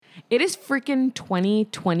It is freaking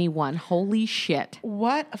 2021. Holy shit.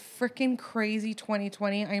 What a freaking crazy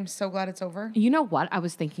 2020. I am so glad it's over. You know what I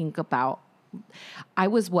was thinking about? I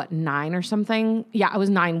was 9 or something? Yeah, I was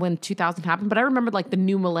 9 when 2000 happened, but I remember like the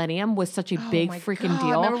new millennium was such a big freaking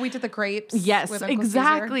deal. Remember we did the grapes? Yes, with Uncle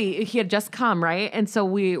exactly. Caesar? He had just come, right? And so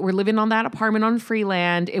we were living on that apartment on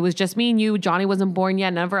Freeland. It was just me and you. Johnny wasn't born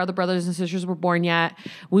yet. None of our other brothers and sisters were born yet.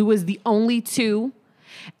 We was the only two.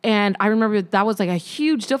 And I remember that was like a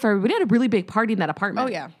huge deal for everybody. We had a really big party in that apartment.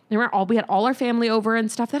 Oh, yeah. We had all our family over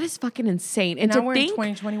and stuff. That is fucking insane. And Now to we're think, in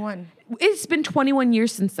 2021. it's been 21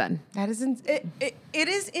 years since then. That is it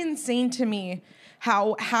is insane to me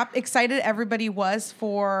how excited everybody was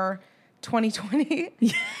for 2020.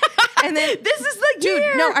 And then This is the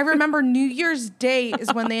year. No, I remember New Year's Day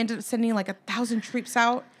is when they ended up sending like 1,000 troops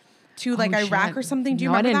out to like Iraq shit. or something. Do you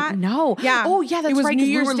No, remember I didn't that? know. Yeah. Oh, yeah, that's it was right. New 'Cause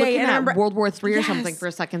Year's we were Day. looking And I at remember World War III or something Yes. for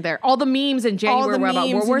a second there. All the memes in January were about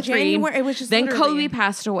memes World War in January. III. It was just then literally- Kobe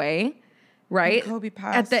passed away. Right? Kobe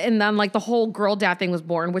passed. And then like the whole girl dad thing was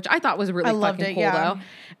born, which I thought was really loved fucking it, cool yeah. though.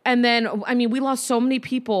 And then, I mean, we lost so many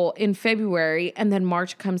people in February, and then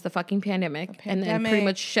March comes the fucking pandemic. And then pretty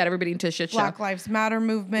much shut everybody into a shit show. Black Lives Matter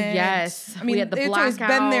movement. Yes. I mean, We had the it's always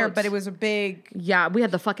been there, blackouts. but it was a big Yeah, we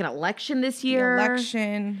had the fucking election this year.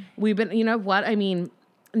 election. We've been, you know what? I mean,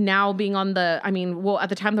 now being on at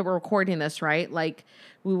the time that we're recording this, right? Like,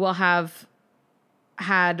 we will have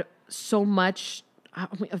had so much.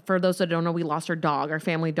 For those that don't know, we lost our dog, our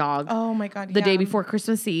family dog. Oh my God. The day before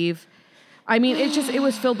Christmas Eve. I mean, it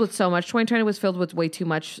was filled with so much. 2020 was filled with way too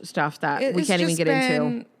much stuff that we can't even get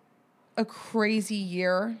into. A crazy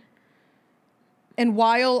year. And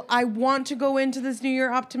while I want to go into this new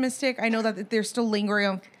year optimistic, I know that there's still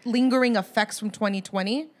lingering effects from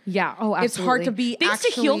 2020. Yeah. Oh, absolutely. It's hard to be things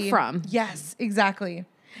to heal from. Yes, exactly.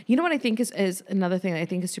 You know what I think is another thing that I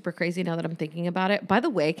think is super crazy now that I'm thinking about it. By the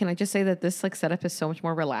way, can I just say that this like setup is so much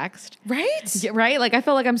more relaxed? Right? Yeah, right? Like I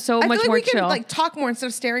feel like I'm so I much feel like more we chill. can like talk more instead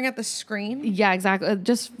of staring at the screen. Yeah, exactly.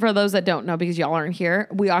 Just for those that don't know, because y'all aren't here,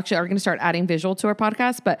 we actually are going to start adding visual to our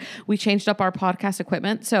podcast, but we changed up our podcast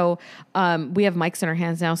equipment. So we have mics in our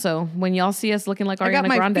hands now. So when y'all see us looking like Ariana I got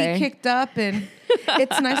my Grande. feet kicked up and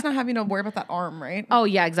it's nice not having to worry about that arm, right? Oh,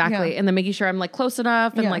 yeah, exactly. Yeah. And then making sure I'm like close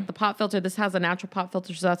enough and Yeah. like the pop filter. This has a natural pop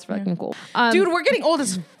filter, so that's fucking cool. Dude, we're getting old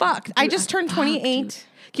as fuck. I just turned 28.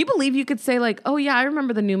 Can you believe you could say like, oh yeah, I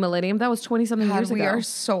remember the new millennium. That was 20-something God, years we ago. are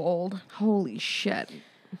so old. Holy shit.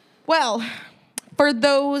 Well, for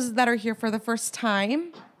those that are here for the first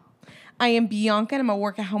time, I am Bianca and I'm a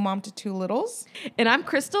work-at-home mom to 2 littles. And I'm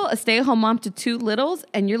Crystal, a stay-at-home mom to 2 littles,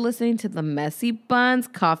 and you're listening to the Messy Buns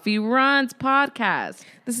Coffee Runs podcast.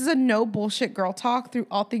 This is a no bullshit girl talk through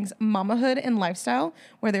all things mamahood and lifestyle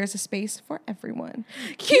where there's a space for everyone.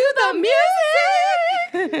 Cue the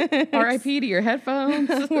music! R.I.P. to your headphones.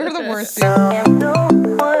 We're the worst. Dude.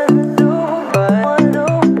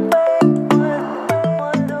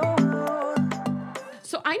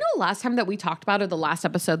 So I know last time that we talked about, or the last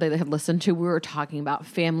episode that they had listened to, we were talking about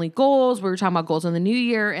family goals. We were talking about goals in the new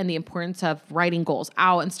year and the importance of writing goals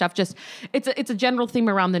out and stuff. Just it's a general theme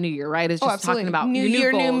around the new year, right? It's just absolutely. talking about New your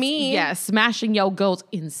year, new goals. me. Yes, smashing your goals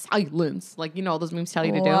in silence, like all those memes tell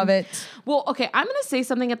you to do. Love it. Well, okay, I'm gonna say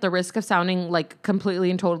something at the risk of sounding like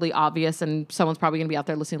completely and totally obvious, and someone's probably gonna be out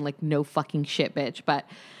there listening like, no fucking shit, bitch. But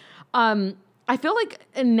I feel like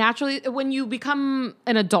naturally when you become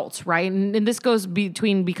an adult, right? And this goes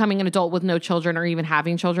between becoming an adult with no children or even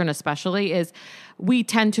having children, especially, is we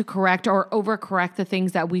tend to correct or overcorrect the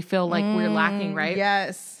things that we feel like we're lacking, right?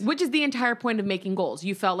 Yes. Which is the entire point of making goals.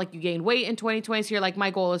 You felt like you gained weight in 2020, so you're like,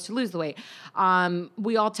 my goal is to lose the weight.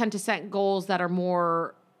 We all tend to set goals that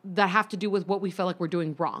have to do with what we feel like we're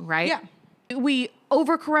doing wrong, right? Yeah. We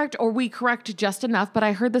overcorrect or we correct just enough. But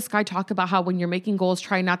I heard this guy talk about how when you're making goals,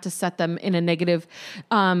 try not to set them in a negative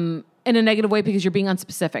way because you're being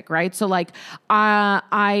unspecific, right? So like, I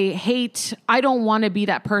don't want to be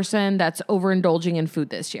that person that's overindulging in food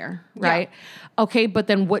this year, right? Yeah. Okay, but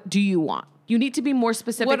then what do you want? You need to be more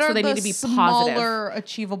specific, so they need to be positive. Smaller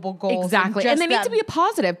achievable goals? Exactly. And they need to be a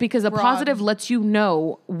positive because a positive lets you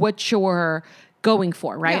know what you're going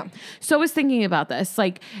for, right? Yeah. So I was thinking about this.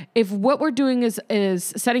 Like, if what we're doing is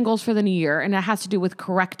setting goals for the new year and it has to do with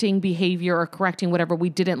correcting behavior or correcting whatever we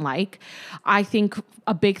didn't like, I think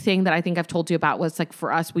a big thing that I think I've told you about was like,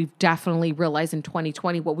 for us, we've definitely realized in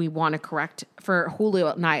 2020 what we want to correct for Julio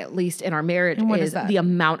and I, at least in our marriage, is the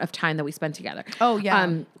amount of time that we spend together. Oh,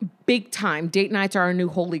 yeah. big time. Date nights are our new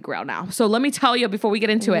holy grail now. So let me tell you before we get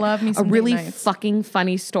into Love me it, a some date really nights. fucking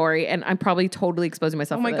funny story. And I'm probably totally exposing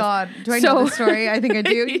myself. Oh my for this. God. Do I know this story? I think I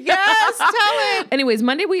do. Yes, tell it. Anyways,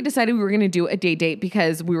 Monday we decided we were going to do a day date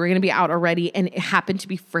because we were going to be out already and it happened to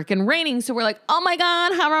be freaking raining. So we're like, oh my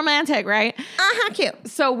God, how romantic, right? How cute.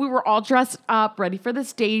 So we were all dressed up, ready for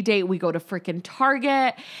this day date. We go to freaking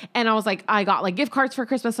Target. And I was like, I got like gift cards for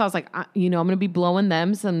Christmas. So I was like, I'm going to be blowing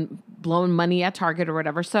them some blowing money at Target or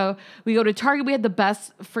whatever. So we go to Target. We had the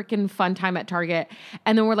best freaking fun time at Target.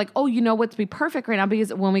 And then we're like, oh, you know what's be perfect right now?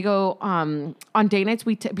 Because when we go on day nights,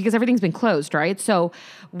 because everything's been closed, right? So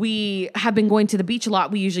we have been going to the beach a lot.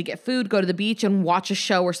 We usually get food, go to the beach and watch a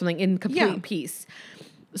show or something in complete peace.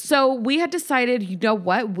 So we had decided, you know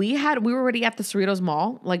what? We were already at the Cerritos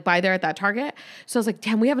Mall, like by there at that Target. So I was like,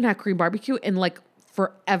 damn, we haven't had Korean barbecue in like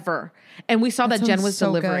forever. And we saw that Jen was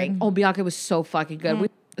delivering. Good. Oh, Bianca was so fucking good.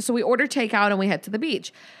 So we ordered takeout and we head to the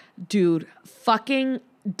beach. Dude, fucking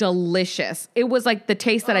delicious. It was like the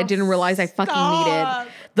taste that I didn't realize I fucking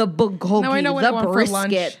needed. The bulgogi, the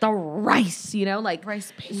brisket, the rice, like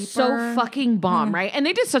rice paper. So fucking bomb, right? And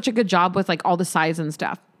they did such a good job with like all the sides and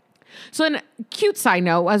stuff. So then, cute side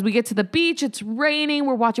note, as we get to the beach, it's raining.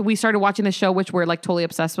 We started watching the show, which we're like totally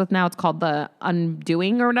obsessed with now. It's called The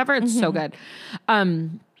Undoing or whatever. It's so good.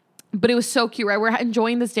 But it was so cute, right? We're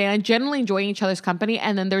enjoying this day and generally enjoying each other's company.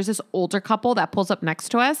 And then there's this older couple that pulls up next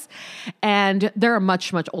to us. And they're a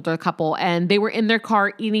much, much older couple. And they were in their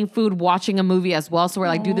car eating food, watching a movie as well. So we're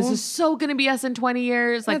like, dude, this is so going to be us in 20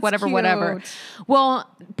 years. Like, That's whatever. cute. Well,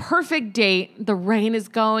 perfect date. The rain is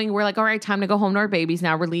going. We're like, all right, time to go home to our babies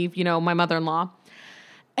now. Relieve, my mother-in-law.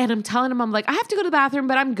 And I'm telling him, I'm like, I have to go to the bathroom,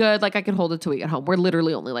 but I'm good. Like, I can hold it till we get home. We're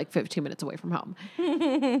literally only like 15 minutes away from home.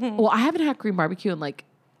 Well, I haven't had Korean barbecue in like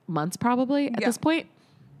months probably at this point.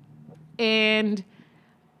 And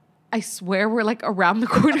I swear we're like around the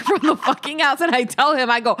corner from the fucking house. And I tell him,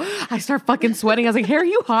 I start fucking sweating. I was like, hey, are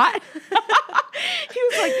you hot? He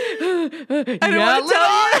was like, I don't want to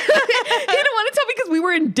tell you. He didn't want to tell me because we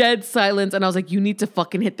were in dead silence. And I was like, you need to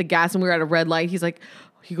fucking hit the gas. And we were at a red light.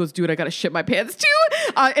 He goes, dude, I got to shit my pants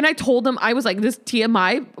too. And I told him, I was like, this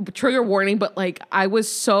TMI, trigger warning. But like, I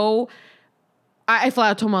was so... I flat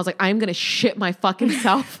out told him, I was like, I'm going to shit my fucking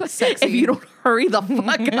self if you don't hurry the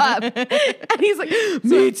fuck up. And he's like,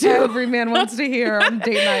 me too. Every man wants to hear on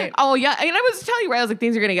date night. Oh, yeah. And I was telling you, right? I was like,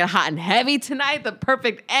 things are going to get hot and heavy tonight. The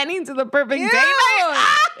perfect ending to the perfect date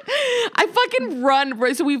night. I fucking run.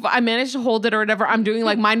 Right? So I managed to hold it or whatever. I'm doing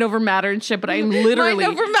like mind over matter and shit, but I literally.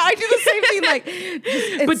 Mind over matter. I do the same thing.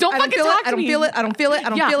 Like, but don't fucking talk to me. I don't feel it. I don't feel it. I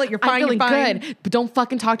don't feel it. You're fine. You're fine. Good. But don't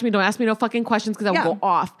fucking talk to me. Don't ask me no fucking questions because I will go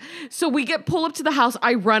off. So we pull up to the house.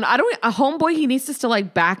 I run. A homeboy, he needs to still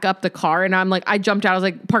like back up the car. And I'm like, I jumped out. I was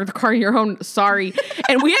like, park the car in your own. Sorry.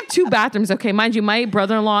 And we have 2 bathrooms. Okay. Mind you, my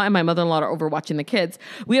brother-in-law and my mother-in-law are over watching the kids.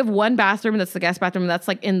 We have 1 bathroom. That's the guest bathroom. That's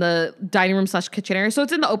like in the dining room / kitchen area. So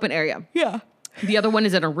it's in the open area. Yeah. The other one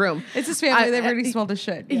is in a room. It's his family. They've already smelled the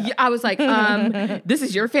shit. Yeah. I was like, this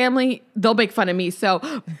is your family. They'll make fun of me. So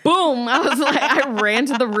boom. I was like, I ran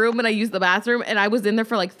to the room and I used the bathroom and I was in there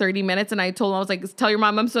for like 30 minutes and I told him, I was like, tell your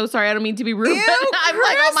mom I'm so sorry. I don't mean to be rude. Ew, but I'm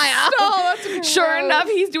like on my own. That's sure gross. enough,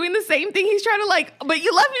 he's doing the same thing. He's trying to like, but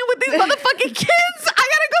you left me with these motherfucking kids. I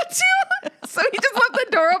gotta go too. So he just left the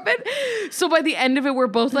door open. So by the end of it, we're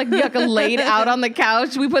both like laid out on the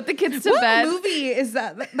couch. We put the kids to bed. What movie is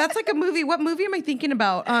that? That's like a movie. What movie am I thinking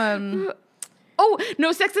about? Oh,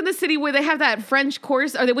 no, Sex in the City where they have that French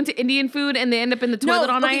course or they went to Indian food and they end up in the toilet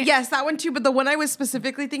all night. Yes, that one too. But the one I was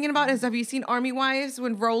specifically thinking about is, have you seen Army Wives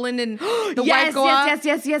when Roland and the wife go out?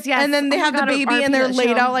 Yes. And then they have the baby and they're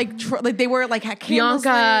laid out like they were like had candles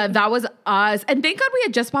Bianca, lit. that was us. And thank God we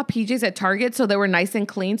had just bought PJs at Target, so they were nice and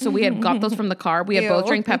clean. So we had got those from the car. We had both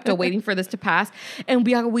drank Pepto waiting for this to pass. And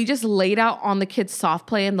Bianca, we just laid out on the kids' soft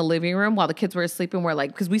play in the living room while the kids were asleep and we're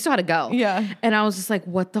like, because we still had to go. Yeah. And I was just like,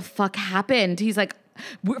 what the fuck happened? He's like,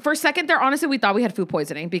 for a second there, honestly, we thought we had food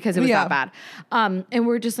poisoning because it was that bad. And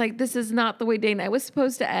we're just like, this is not the way day night was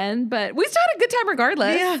supposed to end, but we still had a good time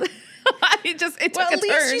regardless. Yeah. it took a turn. At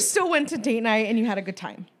least you still went to date night and you had a good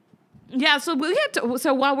time. Yeah, so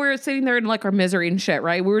so while we're sitting there in like our misery and shit,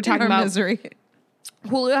 right? We were talking about misery.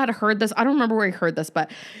 Julio had heard this. I don't remember where he heard this, but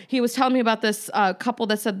he was telling me about this couple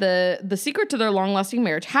that said the secret to their long-lasting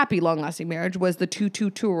marriage, happy long-lasting marriage, was the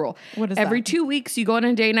 2-2-2 rule. What is Every that? 2 weeks you go on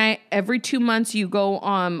a day night. Every 2 months you go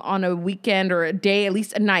on a weekend or a day, at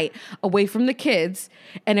least a night, away from the kids.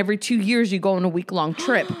 And every 2 years you go on a week-long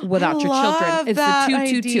trip without your children. It's that the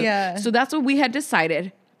 2-2-2. idea. So that's what we had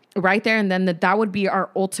decided right there, and then that would be our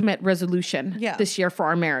ultimate resolution this year for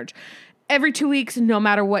our marriage. Every 2 weeks, no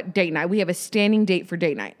matter what date night, we have a standing date for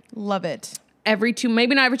date night. Love it.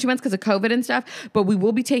 maybe not every 2 months because of COVID and stuff, but we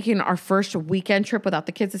will be taking our first weekend trip without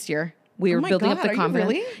the kids this year. We are building up the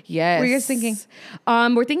confidence. Really? Yes. What are you guys thinking?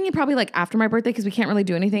 We're thinking probably like after my birthday because we can't really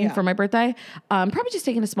do anything Yeah. for my birthday. Probably just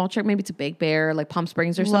taking a small trip, maybe to Big Bear, like Palm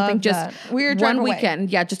Springs or something. Love Just that. We're drive one away.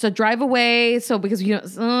 weekend. Yeah, just a drive away. So because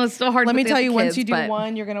it's so hard. Let me with tell the you, once kids, you do but-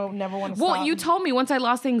 one, you're gonna never want to stop. Well, you told me once I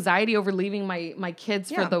lost anxiety over leaving my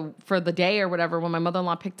kids Yeah. for the day or whatever. When my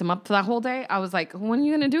mother-in-law picked them up for that whole day, I was like, when are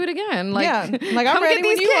you gonna do it again? Like, Yeah. Like, I'm come ready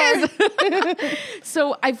get when these kids.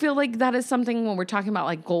 So I feel like that is something when we're talking about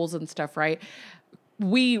like goals and stuff, right?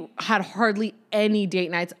 We had hardly any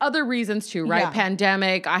date nights. Other reasons too, right? Yeah.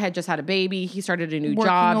 Pandemic. I had just had a baby. He started a new Working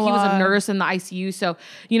job. a He was a lot. nurse in the ICU. So,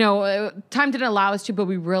 time didn't allow us to, but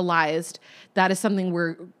we realized that is something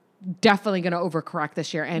we're definitely going to overcorrect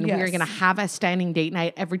this year. And we're Yes. going to have a standing date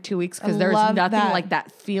night every 2 weeks because I there's love nothing that. like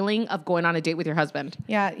that feeling of going on a date with your husband.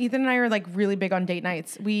 Yeah, Ethan and I are like really big on date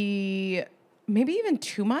nights. We maybe even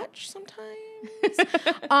too much sometimes.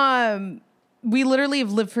 We literally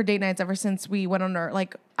have lived for date nights ever since we went on our,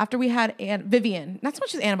 like, after we had Vivian. Not so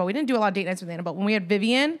much as Annabelle. We didn't do a lot of date nights with Annabelle. When we had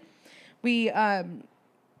Vivian, we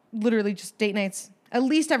literally just date nights at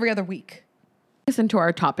least every other week. Listen to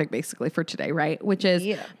our topic basically for today, right? Which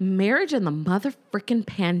is marriage and the motherfucking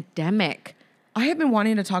pandemic. I have been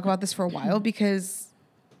wanting to talk about this for a while because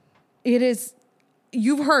it is,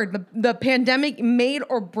 you've heard, the pandemic made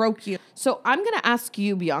or broke you. So I'm going to ask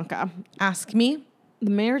you, Bianca, Ask me. the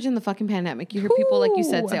marriage and the fucking pandemic. You hear people, like you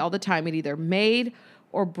said, say all the time, it either made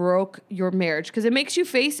or broke your marriage because it makes you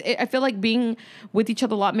face, I feel like being with each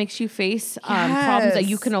other a lot makes you face problems that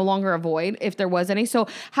you can no longer avoid if there was any. So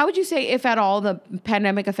how would you say, if at all, the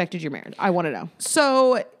pandemic affected your marriage? I want to know.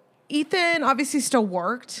 So Ethan obviously still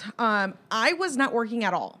worked. I was not working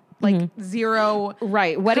at all. Like zero.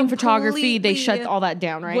 Right. Wedding photography, they shut Completely all that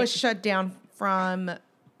down, right? Was shut down from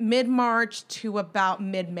mid-March to about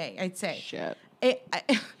mid-May, I'd say. Shit.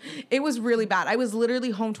 It was really bad. I was literally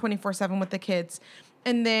home 24/7 with the kids.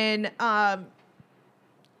 And then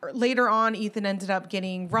later on, Ethan ended up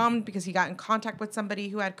getting rummed because he got in contact with somebody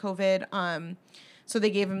who had COVID. So they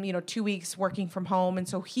gave him, 2 weeks working from home. And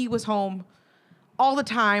so he was home all the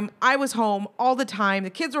time. I was home all the time. The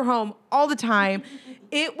kids were home all the time.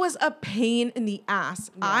 It was a pain in the ass.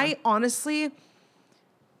 Yeah. I honestly,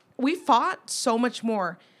 we fought so much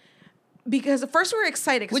more. Because at first we were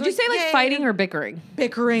excited. Would you say like fighting or bickering?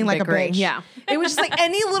 Bickering like a bitch. Yeah. It was just like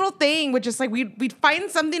any little thing would just like, we'd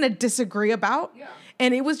find something to disagree about. Yeah.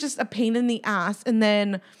 And it was just a pain in the ass. And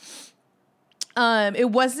then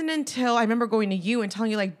it wasn't until I remember going to you and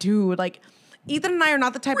telling you like, dude, like Ethan and I are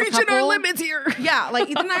not the type of couple. Reaching our limits here. Yeah. Like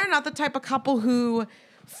Ethan and I are not the type of couple who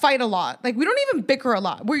fight a lot. Like we don't even bicker a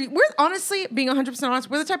lot. We're honestly, being 100%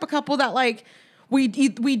 honest, we're the type of couple that like, we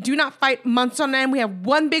do not fight months on end. We have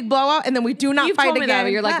one big blowout, and then we do not You've fight told me again.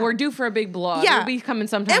 that. You're like, we're due for a big blowout. Yeah. It'll be coming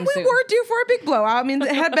sometime and we soon. were due for a big blowout. I mean,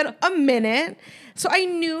 it had been a minute. So I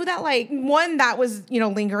knew that, like, one, that was,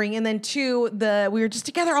 lingering. And then two, we were just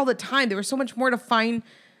together all the time. There was so much more to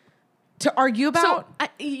argue about. So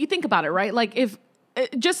you think about it, right? Like if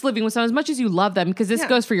just living with someone, as much as you love them, because this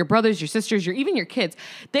goes for your brothers, your sisters, even your kids,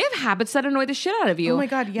 they have habits that annoy the shit out of you. Oh my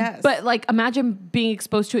God, yes. But like, imagine being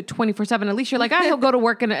exposed to it 24/7. At least you're like, he'll go to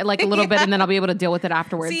work in like a little bit, and then I'll be able to deal with it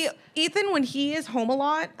afterwards. See, Ethan, when he is home a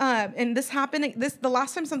lot, and this happened, the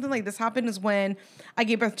last time something like this happened is when I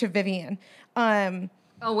gave birth to Vivian. When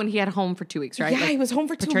he had home for 2 weeks, right? Yeah, like he was home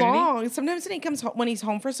for too long. Sometimes when he's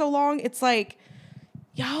home for so long, it's like,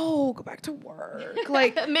 yo, go back to work.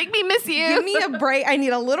 Like, make me miss you. Give me a break. I need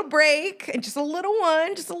a little break, and just a little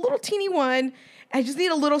one, just a little teeny one. I just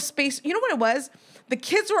need a little space. You know what it was? The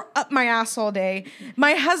kids were up my ass all day.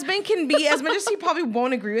 My husband can be, as much as he probably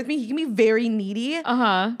won't agree with me, he can be very needy.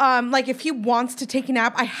 Like if he wants to take a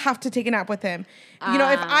nap, I have to take a nap with him.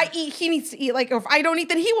 If I eat, he needs to eat. Like if I don't eat,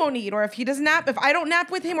 then he won't eat. Or if he doesn't nap, if I don't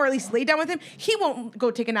nap with him, or at least lay down with him, he won't go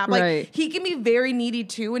take a nap. Like right. He can be very needy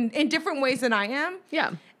too, in different ways than I am.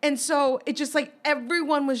 Yeah. And so it just like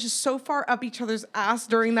everyone was just so far up each other's ass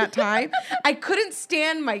during that time. I couldn't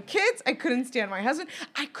stand my kids. I couldn't stand my husband.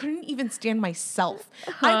 I couldn't even stand myself.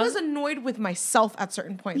 I was annoyed with myself at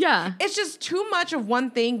certain points. Yeah. It's just too much of one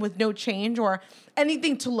thing with no change or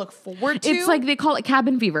anything to look forward to. It's like they call it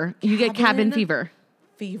cabin fever. You get cabin fever.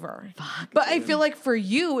 But I feel like for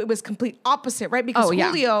you, it was complete opposite, right? Because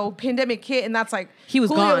Julio, pandemic hit, and that's like, he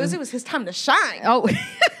was Julio, gone. It was his time to shine. Oh,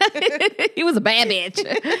 he was a bad bitch.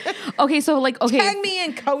 Okay. Tag me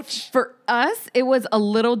in, coach. For us, it was a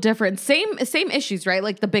little different. Same issues, right?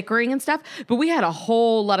 Like the bickering and stuff. But we had a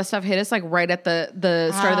whole lot of stuff hit us like right at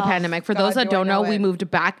the start of the pandemic. For those that don't know, we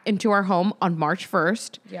moved back into our home on March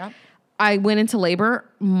 1st. Yeah. I went into labor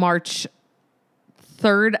March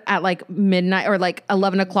 3rd at like midnight or like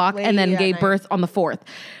 11 o'clock and then gave birth on the 4th.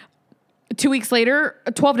 2 weeks later,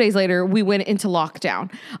 12 days later, we went into lockdown.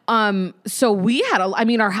 So we had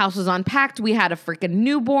our house was unpacked. We had a freaking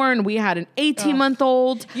newborn. We had an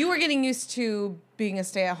 18-month-old. You were getting used to being a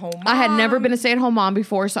stay-at-home mom. I had never been a stay-at-home mom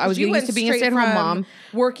before, so I was getting used to being a stay-at-home mom.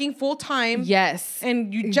 Working full-time. Yes.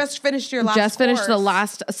 And you just finished your last Just finished course. the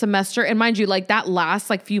last semester. And mind you, like that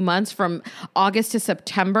last like few months from August to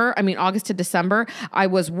December, I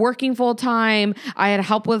was working full-time. I had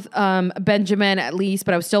help with Benjamin at least,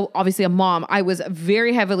 but I was still obviously a mom. I was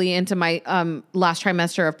very heavily into my last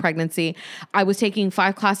trimester of pregnancy. I was taking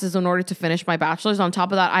 5 classes in order to finish my bachelor's. On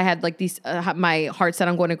top of that, I had like these my heart set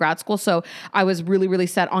on going to grad school. So I was really, really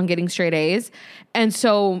set on getting straight A's. And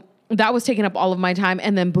so that was taking up all of my time.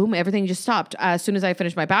 And then boom, everything just stopped. As soon as I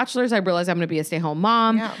finished my bachelor's, I realized I'm going to be a stay-home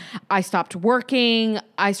mom. Yeah. I stopped working.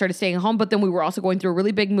 I started staying home, but then we were also going through a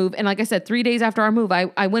really big move. And like I said, 3 days after our move,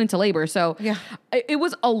 I went into labor. So it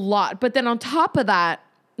was a lot. But then on top of that,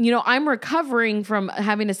 you know, I'm recovering from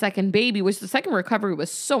having a second baby, which the second recovery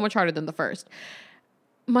was so much harder than the first.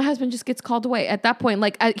 My husband just gets called away at that point.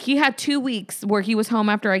 Like he had 2 weeks where he was home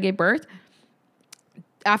after I gave birth.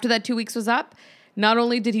 After that 2 weeks was up, not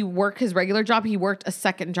only did he work his regular job, he worked a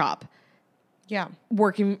second job. Yeah.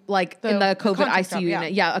 Working like in the COVID ICU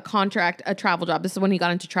unit. Yeah, a travel job. This is when he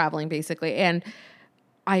got into traveling basically. And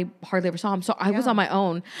I hardly ever saw him. So I was on my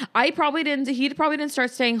own. He probably didn't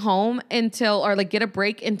start staying home until, or like get a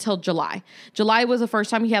break until July. July was the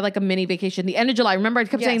first time he had like a mini vacation. The end of July. Remember I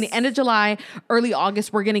kept saying the end of July, early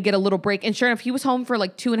August, we're going to get a little break. And sure enough, he was home for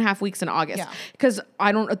like 2.5 weeks in August. Because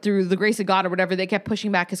through the grace of God or whatever, they kept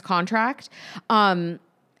pushing back his contract.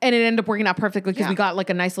 And it ended up working out perfectly because we got like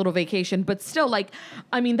a nice little vacation. But still, like,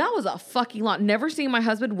 I mean, that was a fucking lot. Never seeing my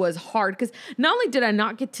husband was hard because not only did I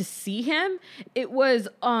not get to see him, it was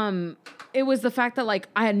the fact that like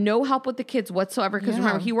I had no help with the kids whatsoever. Because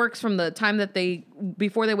remember, he works from the time that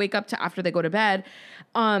before they wake up to after they go to bed.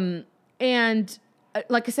 And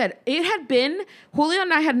like I said, it had been, Julio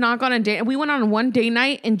and I had not gone on a date. We went on one day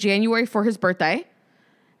night in January for his birthday.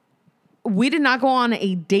 We did not go on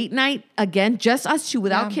a date night again, just us two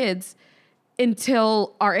without kids,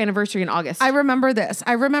 until our anniversary in August. I remember this.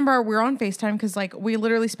 I remember we were on FaceTime because like we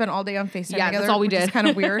literally spent all day on FaceTime together. That's all we did. It's kind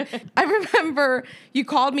of weird. I remember you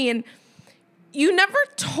called me and you never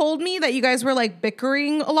told me that you guys were like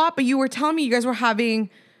bickering a lot, but you were telling me you guys were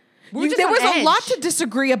having... there was a lot to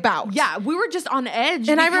disagree about. Yeah, we were just on edge.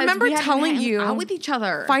 And I remember telling you... out with each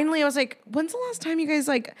other. Finally, I was like, when's the last time you guys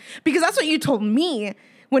like... Because that's what you told me.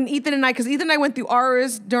 When Ethan and I went through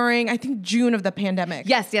ours during, I think, June of the pandemic.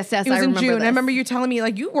 Yes. It was in June. I remember you telling me,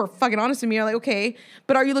 like, you were fucking honest with me. You're like, okay,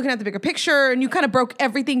 but are you looking at the bigger picture? And you kind of broke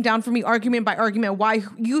everything down for me, argument by argument, why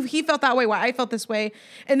he felt that way, why I felt this way.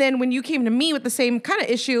 And then when you came to me with the same kind of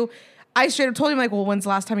issue, I straight up told him, like, well, when's the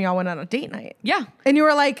last time y'all went on a date night? Yeah. And you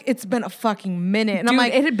were like, it's been a fucking minute. And dude, I'm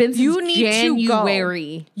like, it had been since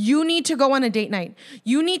January. You need to go on a date night.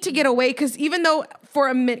 You need to get away. Because even though for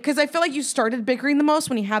a minute, because I feel like you started bickering the most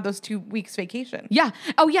when you had those 2 weeks vacation. Yeah.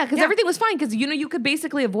 Oh, yeah. Because everything was fine. Because, you know, you could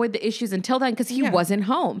basically avoid the issues until then because he wasn't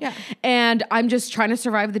home. Yeah. And I'm just trying to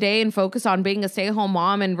survive the day and focus on being a stay-at-home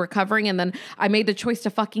mom and recovering. And then I made the choice to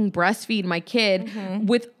fucking breastfeed my kid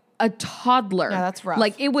with a toddler. Yeah, that's rough.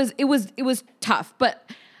 Like it was tough, but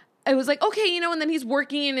it was like, okay, you know, and then he's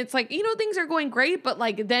working and it's like, you know, things are going great, but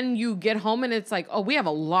like then you get home and it's like, oh, we have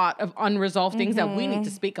a lot of unresolved things that we need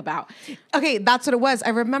to speak about. Okay, that's what it was. I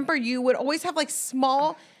remember you would always have like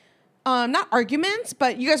small not arguments,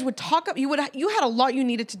 but you guys would talk up. You had a lot you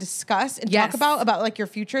needed to discuss and talk about like your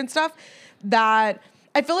future and stuff that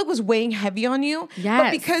I feel like was weighing heavy on you. Yes.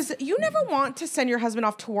 But because you never want to send your husband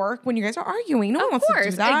off to work when you guys are arguing. No one wants to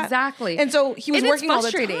do that. Exactly. And so he was working all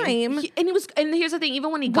the time. And here's the thing,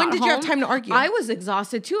 even when he got home. When did you have time to argue? I was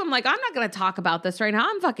exhausted too. I'm like, I'm not going to talk about this right now.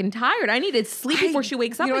 I'm fucking tired. I need to sleep before she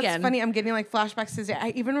wakes up again. It's funny. I'm getting like flashbacks to today. I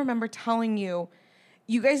even remember telling you,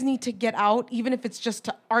 you guys need to get out, even if it's just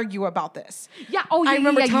to argue about this. Yeah. Oh, yeah. I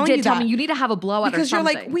remember telling you tell me you need to have a blowout because or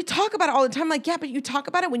something. You're like, we talk about it all the time. Like, yeah, but you talk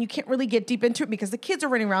about it when you can't really get deep into it because the kids are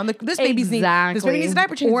running around. This baby needs a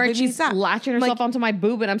diaper change. Or she's latching herself onto my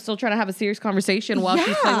boob, and I'm still trying to have a serious conversation while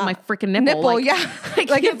she's playing with my freaking nipple.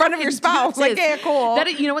 Like in front of your spouse. Like, yeah, cool.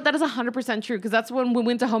 You know what? That is 100% true because that's when we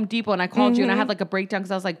went to Home Depot and I called you and I had like a breakdown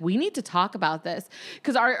because I was like, we need to talk about this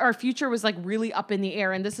because our future was like really up in the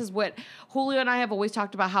air, and this is what Julio and I have always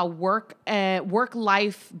talked about, how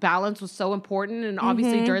work-life balance was so important. And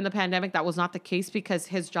obviously during the pandemic, that was not the case because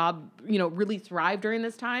his job, you know, really thrived during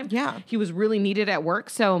this time. Yeah. He was really needed at work.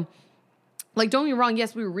 So like, don't get me wrong.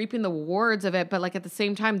 Yes, we were reaping the rewards of it, but like at the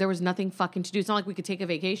same time, there was nothing fucking to do. It's not like we could take a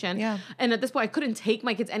vacation. Yeah. And at this point, I couldn't take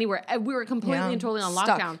my kids anywhere. We were completely and totally on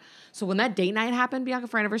Stuck. lockdown. So when that date night happened, Bianca,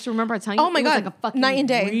 for our anniversary, remember I was telling you? Oh my it was God. like a fucking Night and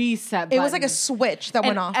day. reset button. It was like a switch that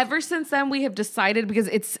went And off. ever since then, we have decided,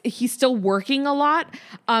 because he's still working a lot,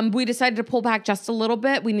 we decided to pull back just a little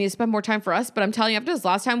bit. We need to spend more time for us. But I'm telling you, after this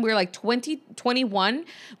last time, we were like 2021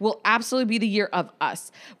 will absolutely be the year of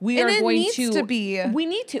us. We And are it going needs to be. We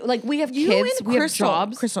need to. Like, we have You kids, and we have Crystal,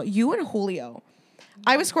 jobs. Crystal, you and Julio.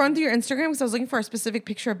 I was scrolling through your Instagram because I was looking for a specific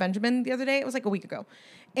picture of Benjamin the other day. It was like a week ago.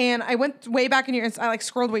 And I went way back in your I like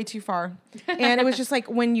scrolled way too far. And it was just like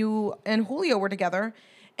when you and Julio were together.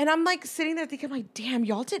 And I'm like sitting there thinking, like, damn,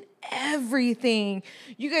 y'all did everything.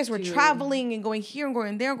 You guys were traveling and going here and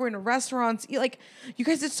going there, and going to restaurants. Like, you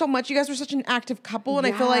guys did so much. You guys were such an active couple. And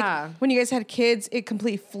I feel like when you guys had kids, it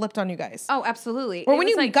completely flipped on you guys. Oh, absolutely. Or when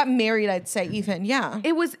you got married, I'd say even, yeah.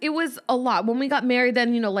 It was a lot. When we got married,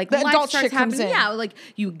 then, like the life adult starts shit comes happening. in. Yeah, like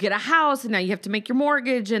you get a house and now you have to make your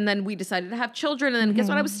mortgage, and then we decided to have children. And then guess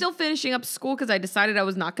what? I was still finishing up school because I decided I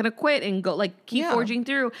was not going to quit and go keep forging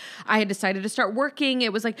through. I had decided to start working.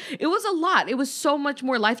 It was a lot. It was so much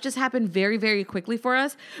more. Life just happened very, very quickly for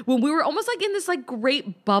us when we were almost like in this like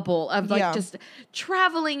great bubble of just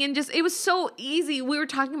traveling, and just it was so easy. We were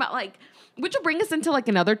talking about which will bring us into like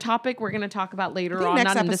another topic we're going to talk about later on,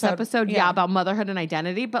 not in this episode. Yeah, about motherhood and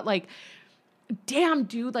identity. But like, damn,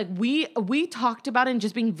 dude, like we talked about it and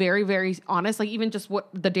just being very, very honest. Like even just what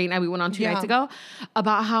the date night we went on 2 nights ago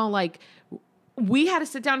about how like we had to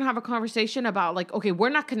sit down and have a conversation about like, okay, we're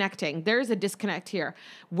not connecting. There is a disconnect here.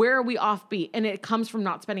 Where are we offbeat? And it comes from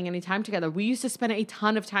not spending any time together. We used to spend a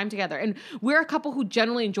ton of time together, and we're a couple who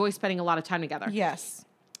generally enjoy spending a lot of time together. Yes.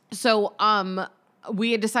 So,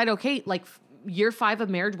 we had decided, okay, like year 5 of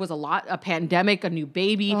marriage was a lot, a pandemic, a new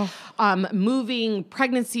baby, moving,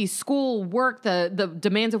 pregnancy, school, work, the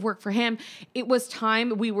demands of work for him. It was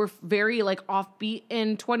time. We were very like offbeat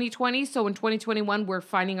in 2020. So in 2021, we're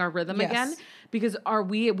finding our rhythm again. Because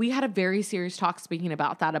we had a very serious talk speaking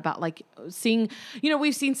about that, about like seeing,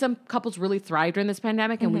 we've seen some couples really thrive during this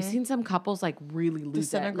pandemic, and we've seen some couples like really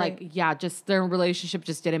lose it. Like, just their relationship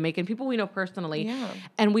just didn't make it. And people we know personally. Yeah.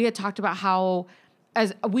 And we had talked about how,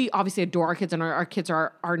 as we obviously adore our kids and our kids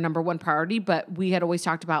are our number one priority, but we had always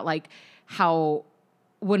talked about like how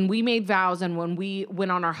when we made vows and when we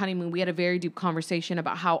went on our honeymoon, we had a very deep conversation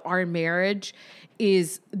about how our marriage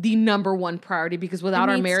is the number one priority, because without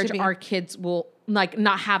our marriage, our kids will like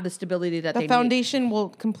not have the stability that they need. The foundation will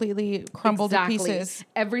completely crumble to pieces.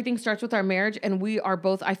 Everything starts with our marriage, and we are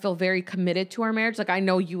both, I feel, very committed to our marriage. Like I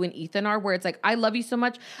know you and Ethan are, where it's like, I love you so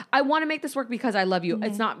much. I want to make this work because I love you.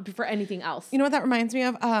 It's not for anything else. You know what that reminds me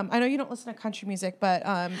of? I know you don't listen to country music, but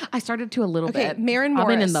I started to a little bit. Maren Morris.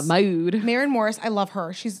 I've been in the mood. Maren Morris, I love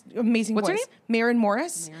her. She's amazing What's voice. her name? Maren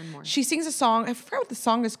Morris. She sings a song. I forgot what the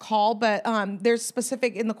song is called, but there's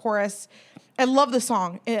specific in the chorus. I love the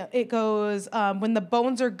song. It goes, when the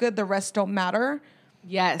bones are good, the rest don't matter.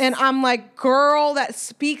 Yes. And I'm like, girl, that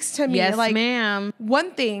speaks to me. Yes, like, ma'am.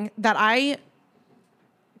 One thing that I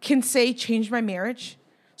can say changed my marriage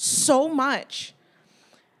so much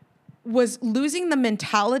was losing the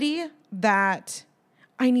mentality that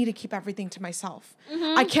I need to keep everything to myself.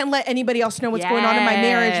 I can't let anybody else know what's going on in my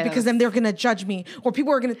marriage, because then they're going to judge me, or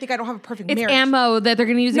people are going to think I don't have a perfect marriage. It's ammo that they're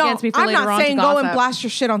going to use against me for later on. I'm not saying to go gossip. and blast your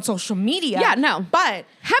shit on social media. Yeah, no. But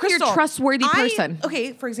have Crystal, your trustworthy person.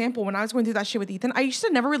 Okay, for example, when I was going through that shit with Ethan, I used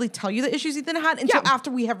to never really tell you the issues Ethan had until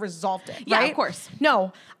after we have resolved it. Yeah, right? of course.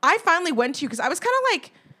 No, I finally went to you because I was kind of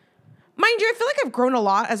like, mind you, I feel like I've grown a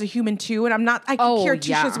lot as a human too, and I can care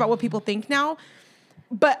two shits about what people think now.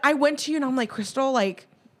 But I went to you and I'm like, Crystal, like,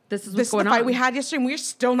 this is what's going the fight on. we had yesterday, and we're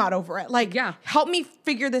still not over it. Like, help me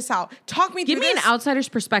figure this out. Talk me through this. Give me an outsider's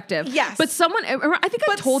perspective. Yes. But someone, I think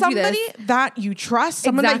I told you this. Somebody that you trust,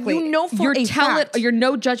 someone that you know for a fact. You're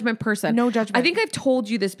no judgment person. No judgment. I think I've told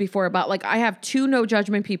you this before about like, I have 2 no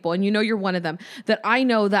judgment people, and you're one of them, that I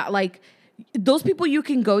know that like, those people you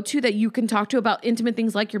can go to, that you can talk to about intimate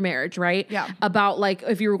things like your marriage, right? Yeah. About like,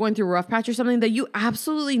 if you were going through a rough patch or something, that you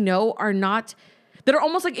absolutely know are not, that are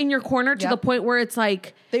almost like in your corner to the point where it's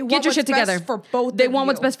like, get your shit together. For both they want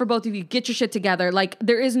what's best for both of you. Get your shit together. Like,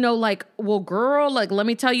 there is no like, well, girl, like, let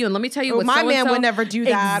me tell you what my man would never do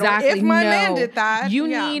that. Exactly. Or if my man did that. You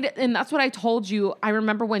need, and that's what I told you. I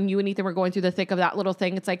remember when you and Ethan were going through the thick of that little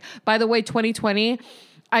thing. It's like, by the way, 2020,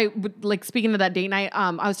 I would like speaking of that date night.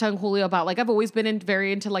 I was telling Julio about like I've always been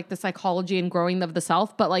very into like the psychology and growing of the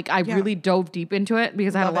self, but like I really dove deep into it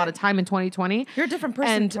because I had a lot of time in 2020. You're a different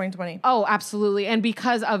person in 2020. Oh, absolutely, and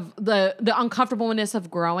because of the uncomfortableness of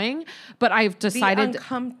growing, but I've decided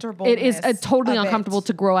it is totally uncomfortable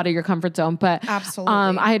to grow out of your comfort zone. But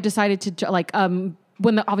absolutely, I had decided to like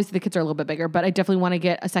obviously the kids are a little bit bigger, but I definitely want to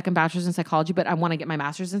get a second bachelor's in psychology, but I want to get my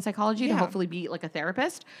master's in psychology to hopefully be like a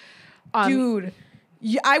therapist. Dude.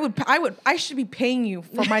 Yeah, I should be paying you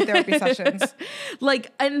for my therapy sessions.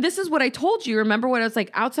 Like, and this is what I told you. Remember when I was like,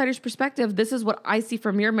 outsider's perspective, this is what I see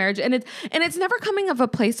from your marriage. And it's never coming of a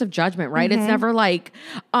place of judgment, right? It's never like,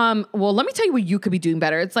 well, let me tell you what you could be doing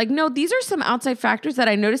better. It's like, no, these are some outside factors that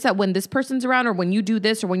I noticed that when this person's around or when you do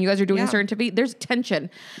this or when you guys are doing a certain activity, there's tension.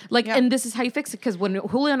 Like, and this is how you fix it. Because when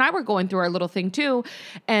Julio and I were going through our little thing too,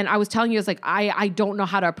 and I was telling you, I was like, I don't know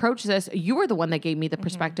how to approach this. You were the one that gave me the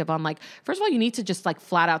perspective on like, first of all, you need to just like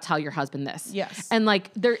flat out tell your husband this. Yes. And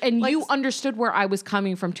like you understood where I was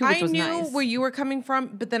coming from too, which was nice. I knew where you were coming from,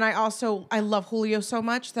 but then I love Julio so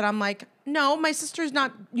much that I'm like, no, my sister's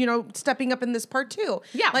not, stepping up in this part too.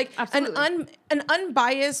 Yeah. Like absolutely. an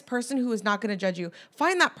unbiased person who is not going to judge you.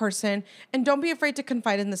 Find that person and don't be afraid to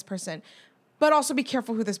confide in this person. But also be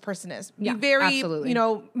careful who this person is. Be very,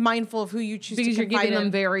 mindful of who you choose to confide in. Because you're giving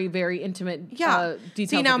them very, very intimate details.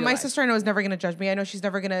 See, now my sister I know is never going to judge me. I know she's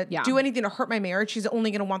never going to do anything to hurt my marriage. She's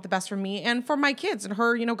only going to want the best for me and for my kids and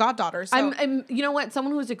her, goddaughter. So I'm you know what?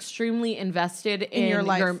 Someone who's extremely invested in your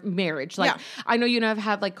life, your marriage. Like I know you have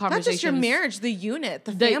had like conversations. Not just your marriage, the unit,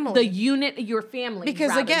 the family, the unit, your family.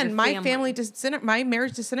 Because again, my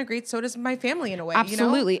marriage disintegrates. So does my family in a way.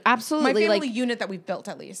 Absolutely, absolutely. My family unit that we've built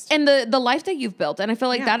at least, and the life that you've built. And I feel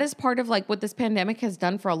like that is part of like what this pandemic has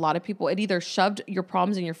done for a lot of people. It either shoved your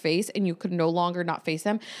problems in your face and you could no longer not face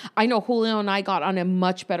them. I know Julio and I got on a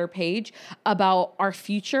much better page about our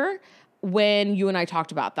future when you and I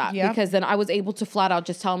talked about that, because then I was able to flat out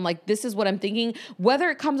just tell him like, this is what I'm thinking,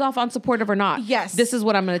 whether it comes off unsupportive or not. Yes. This is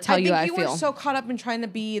what I'm going to tell you. I think you feel were so caught up in trying to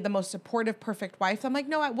be the most supportive, perfect wife. I'm like,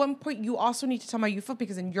 no, at one point you also need to tell my you feel,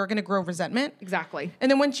 because then you're going to grow resentment. Exactly.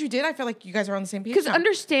 And then once you did, I feel like you guys are on the same page. Because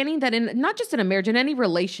understanding that in, not just in a marriage, in any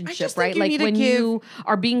relationship, right? Like when you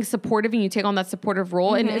are being supportive and you take on that supportive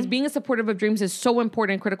role, and as being a supportive of dreams is so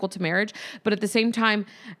important and critical to marriage. But at the same time,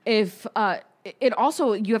 if, it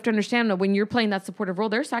also, you have to understand that when you're playing that supportive role,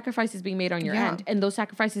 there are sacrifices being made on your end, and those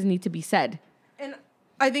sacrifices need to be said. And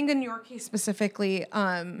I think in your case specifically,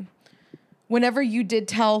 whenever you did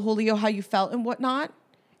tell Julio how you felt and whatnot,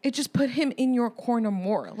 it just put him in your corner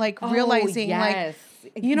more, like realizing, like,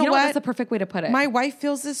 you know what? That's the perfect way to put it. My wife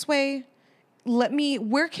feels this way.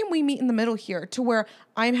 Where can we meet in the middle here to where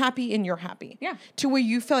I'm happy and you're happy? Yeah. To where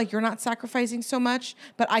you feel like you're not sacrificing so much,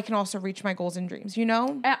 but I can also reach my goals and dreams,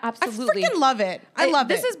 Absolutely. I freaking love it. I love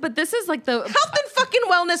this it. This is like the health and fucking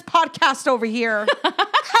wellness podcast over here.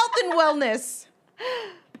 Health and wellness.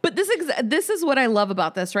 But this is what I love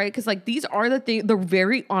about this, right? Because like these are the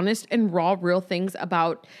very honest and raw, real things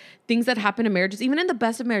about things that happen in marriages, even in the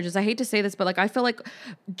best of marriages. I hate to say this, but like I feel like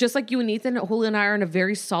just like you and Ethan, Julio and I are in a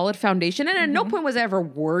very solid foundation. And at no point was I ever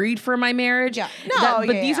worried for my marriage. Yeah. But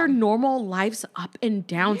these are normal life's up and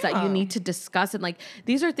downs that you need to discuss. And like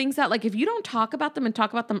these are things that like if you don't talk about them and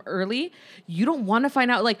talk about them early, you don't want to find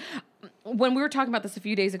out. Like when we were talking about this a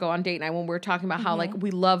few days ago on date night, when we were talking about how like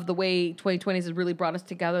we love the way 2020 has really brought us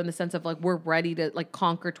together in the sense of like we're ready to like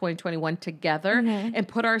conquer 2021 together and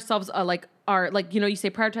put ourselves you say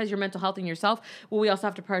prioritize your mental health and yourself. Well, we also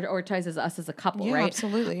have to prioritize us as a couple, right?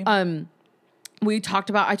 Absolutely. I told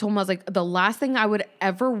him, I was like, the last thing I would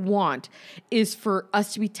ever want is for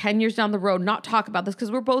us to be 10 years down the road, not talk about this,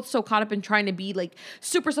 because we're both so caught up in trying to be like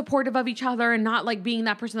super supportive of each other and not like being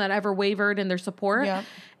that person that ever wavered in their support. Yeah.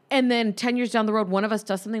 And then 10 years down the road, one of us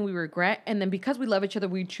does something we regret. And then because we love each other,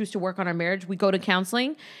 we choose to work on our marriage. We go to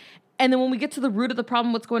counseling. And then when we get to the root of the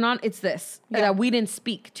problem, what's going on? It's this. That we didn't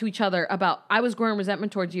speak to each other about, I was growing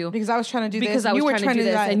resentment towards you. Because I was trying to do this. Because I was trying to do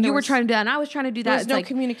this. And you were trying to do that. And I was trying to do that. There's no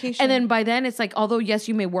communication. And then by then, it's like, although, yes,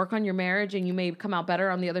 you may work on your marriage and you may come out better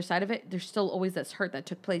on the other side of it, there's still always this hurt that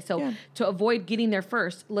took place. So to avoid getting there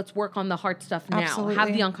first, let's work on the hard stuff now. Absolutely.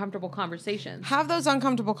 Have the uncomfortable conversations. Have those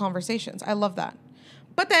uncomfortable conversations. I love that.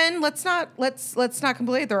 But then let's not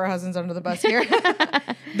completely throw our husbands under the bus here.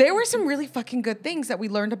 There were some really fucking good things that we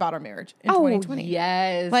learned about our marriage in 2020.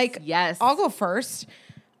 Yes. I'll go first.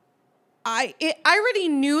 I already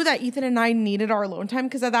knew that Ethan and I needed our alone time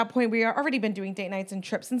because at that point we had already been doing date nights and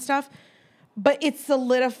trips and stuff. But it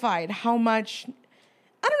solidified how much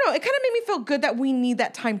I don't know. It kind of made me feel good that we need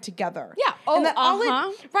that time together. Yeah. Oh, and that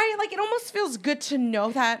uh-huh. right? Like, it almost feels good to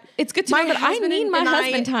know that. It's good to know that I need my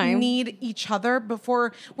husband time. Need each other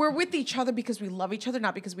before we're with each other because we love each other,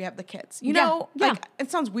 not because we have the kids. You Yeah, know? yeah. Like,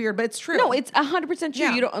 it sounds weird, but it's true. No, it's 100% true.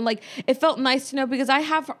 Yeah. You don't like. It felt nice to know because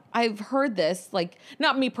I've heard this, like,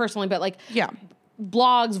 not me personally, but like Yeah.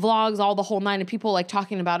 blogs, vlogs, all the whole nine, and people like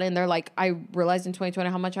talking about it, and they're like, I realized in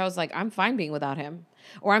 2020 how much I was like, I'm fine being without him,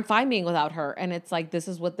 or I'm fine being without her, and it's like, this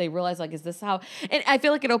is what they realize, like, is this how? And I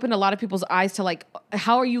feel like it opened a lot of people's eyes to like,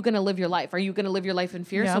 how are you going to live your life? Are you going to live your life in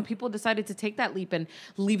fear? Yeah. So people decided to take that leap and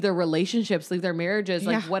leave their relationships, leave their marriages,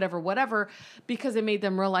 like Yeah. whatever, because it made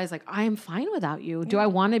them realize, like, I am fine without you. Do I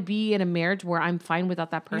want to be in a marriage where I'm fine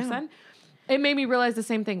without that person? It made me realize the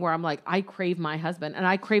same thing where I'm like, I crave my husband and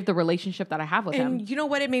I crave the relationship that I have with him. And you know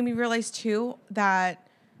what? It made me realize too that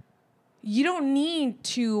you don't need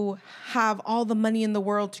to have all the money in the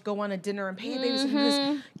world to go on a dinner and pay a babysitter.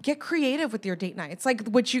 Because get creative with your date nights, like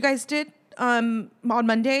what you guys did on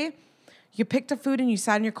Monday. You picked a food and you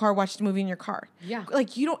sat in your car, watched a movie in your car. Yeah.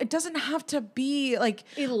 Like, you don't. It doesn't have to be like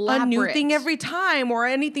a new Elaborate. thing every time or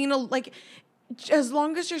anything. Like, as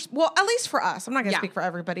long as you're, well, at least for us, I'm not going to Yeah. speak for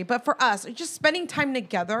everybody, but for us, just spending time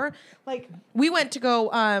together. Like, we went to go,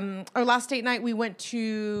 our last date night, we went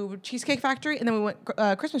to Cheesecake Factory and then we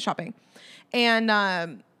went Christmas shopping. And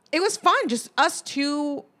it was fun, just us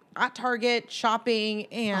two at Target shopping.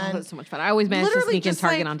 Oh, And that's so much fun. I always manage to literally sneak in just,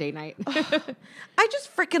 Target like, on date night. I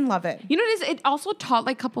just freaking love it. You know what it is? It also taught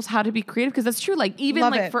like couples how to be creative because that's true. Like even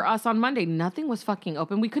Love like it. for us on Monday, nothing was fucking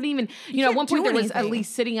open. We couldn't even, at can't one point do there was at anything.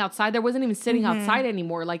 least sitting outside. There wasn't even sitting outside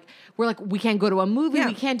anymore. Like we're like, we can't go to a movie. Yeah.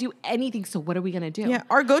 We can't do anything. So what are we going to do? Yeah,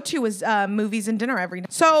 our go-to was movies and dinner every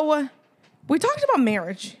night. So we talked about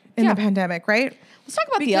marriage in Yeah. the pandemic, right? Let's talk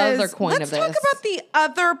about the Because other coin let's of this. talk about the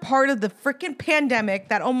other part of the freaking pandemic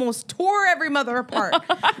that almost tore every mother apart.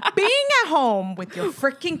 Being at home with your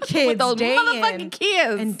freaking kids those day motherfucking in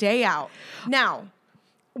kids. and day out. Now,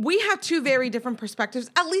 we have two very different perspectives.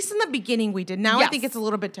 At least in the beginning we did. Now I Yes. think it's a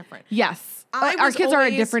little bit different. Yes. I Our was kids are a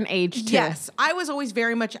always- different age too. Yes, I was always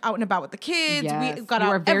very much out and about with the kids. Yes, We got you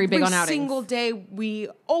out were very big every on outings. single day. We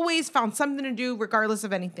always found something to do, regardless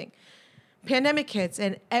of anything. Pandemic hits,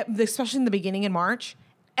 and especially in the beginning in March,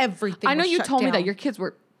 everything. I know was you shut told me down. that your kids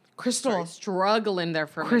were Crystal. struggling there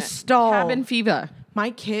for a Crystal. minute. Cabin fever. My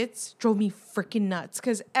kids drove me freaking nuts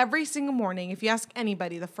because every single morning, if you ask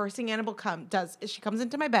anybody, the first thing Annabelle does is she comes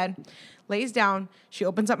into my bed, lays down, she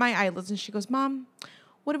opens up my eyelids, and she goes, "Mom,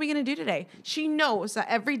 what are we gonna do today?" She knows that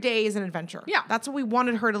every day is an adventure. Yeah. That's what we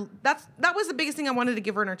wanted her to. That was the biggest thing I wanted to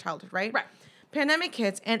give her in her childhood, right? Right. Pandemic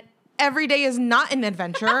hits, and every day is not an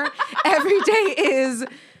adventure. Every day is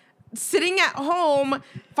sitting at home,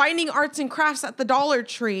 finding arts and crafts at the Dollar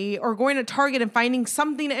Tree, or going to Target and finding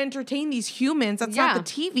something to entertain these humans. That's Yeah. not the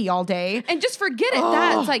TV all day. And just forget it.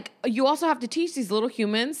 That's like you also have to teach these little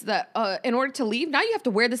humans that in order to leave, now you have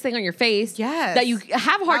to wear this thing on your face. Yes. That you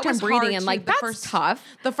have a hard That time was breathing, hard, and too. like The that's tough.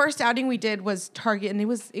 The first outing we did was Target, and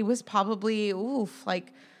it was probably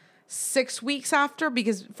like 6 weeks after,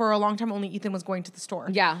 because for a long time only Ethan was going to the store.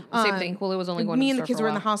 Yeah, same thing. Well, it was only going me to and the the store kids for a were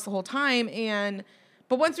in the while. house the whole time,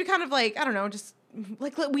 but once we kind of like, I don't know, just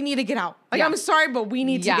like we need to get out. Like Yeah. I'm sorry, but we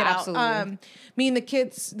need to Yeah, get absolutely. out. Me and the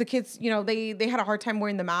kids, they had a hard time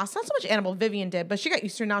wearing the mask. Not so much Annabelle, Vivian did, but she got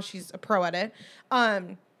used to it. Now she's a pro at it.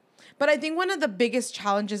 But I think one of the biggest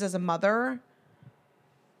challenges as a mother,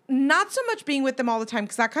 not so much being with them all the time,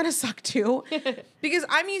 because that kind of sucked too, because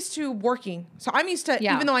I'm used to working. So I'm used to,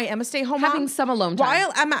 Yeah. even though I am a stay-home Having mom, some alone time.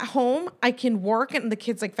 while I'm at home, I can work and the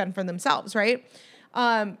kids like fend for themselves, right?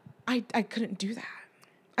 I couldn't do that.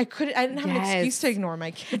 I didn't have an excuse to ignore my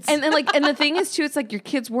kids. And the thing is too, it's like your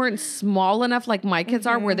kids weren't small enough like my kids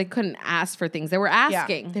are, where they couldn't ask for things. They were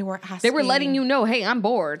asking. they were They were asking. letting you know, hey, I'm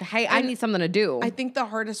bored. Hey, I need something to do. I think the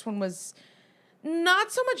hardest one was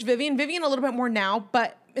not so much Vivian a little bit more now,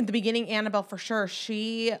 but in the beginning, Annabelle for sure.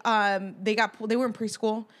 She, they were in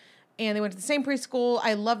preschool, and they went to the same preschool.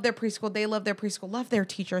 I loved their preschool. They loved their preschool. Loved their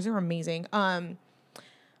teachers. They were amazing.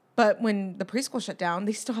 But when the preschool shut down,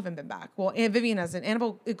 they still haven't been back. Well, and Vivian hasn't.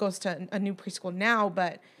 Annabelle, it goes to a new preschool now,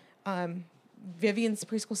 but Vivian's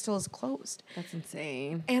preschool still is closed. That's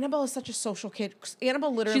insane. Annabelle is such a social kid.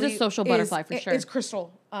 Annabelle literally She's a social butterfly for sure. Is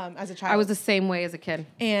Crystal as a child. I was the same way as a kid.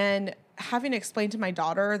 And having to explain to my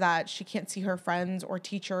daughter that she can't see her friends or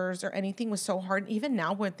teachers or anything was so hard. Even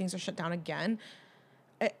now when things are shut down again,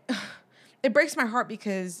 it breaks my heart,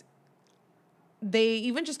 because they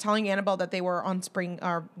even just telling Annabelle that they were on spring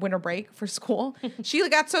or winter break for school. She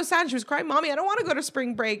got so sad. She was crying, "Mommy, I don't want to go to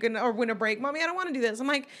spring break or winter break. Mommy, I don't want to do this." I'm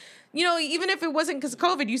like, you know, even if it wasn't because of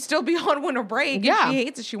COVID, you still be on winter break. Yeah. And she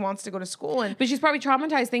hates it. She wants to go to school. And But she's probably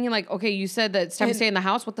traumatized thinking like, okay, you said that it's time to stay in the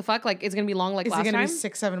house. What the fuck? Like, it's going to be long like is last it going to time?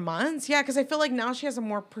 be 6-7 months? Yeah, because I feel like now she has a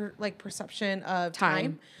more perception of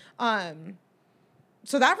time.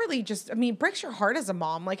 So that really just, I mean, breaks your heart as a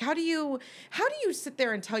mom. Like, how do you sit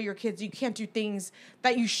there and tell your kids you can't do things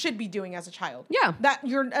that you should be doing as a child? Yeah. That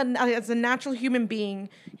you're, as a natural human being,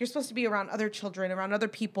 you're supposed to be around other children, around other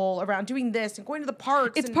people, around doing this and going to the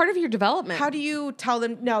parks. It's part of your development. How do you tell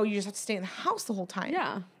them, no, you just have to stay in the house the whole time?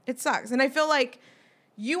 Yeah. It sucks. And I feel like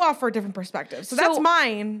you offer a different perspective. So that's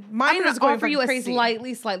mine. Mine I'm was going going to offer you crazy.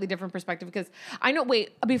 a slightly different perspective because I know,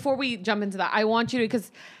 wait, before we jump into that, I want you to,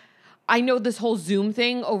 because I know this whole Zoom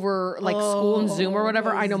thing over like school and Zoom or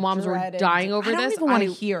whatever. I know moms were dying over this. I don't even want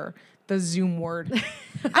to hear the Zoom word.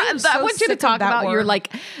 I want you to talk about your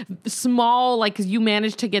like small, like, cause you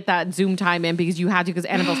managed to get that Zoom time in because you had to, because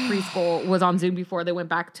Annabelle's preschool was on Zoom before they went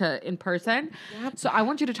back to in person. Yep. So I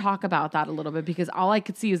want you to talk about that a little bit because all I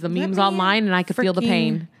could see is the memes online and I could feel the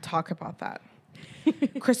pain. Talk about that.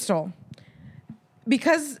 Crystal,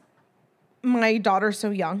 because my daughter's so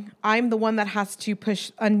young, I'm the one that has to push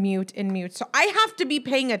unmute and mute. So I have to be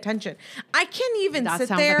paying attention. I can't even sit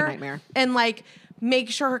there like a nightmare. And like make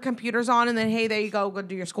sure her computer's on and then, hey, there you go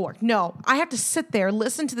do your schoolwork. No, I have to sit there,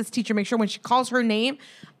 listen to this teacher, make sure when she calls her name,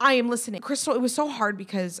 I am listening. Crystal, it was so hard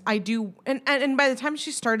because I do, and by the time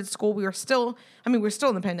she started school, we were still in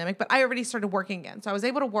the pandemic, but I already started working again. So I was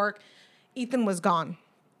able to work. Ethan was gone.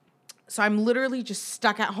 So I'm literally just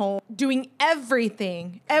stuck at home doing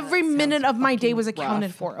everything. Every minute of my day was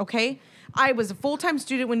accounted for, okay? I was a full-time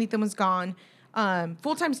student when Ethan was gone.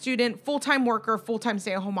 Full-time student, full-time worker, full-time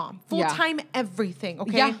stay-at-home mom. Full-time everything,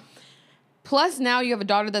 okay? Yeah. Plus now you have a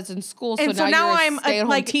daughter that's in school, and so now I'm a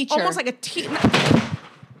stay-at-home teacher. Almost like a teacher.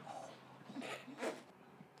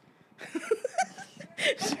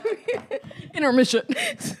 Intermission.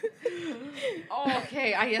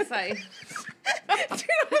 Okay, I guess I... Dude,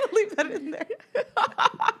 I'm going to leave that in there.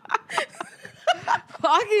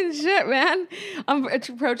 Fucking shit, man. I'm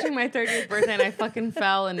approaching my 30th birthday and I fucking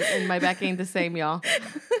fell and my back ain't the same, y'all.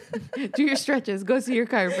 Do your stretches. Go see your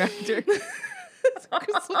chiropractor.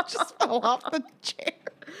 Crystal just fell off the chair.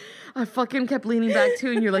 I fucking kept leaning back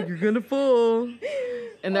too and you're like, you're going to fall.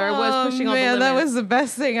 And there I was pushing all the limits. That was the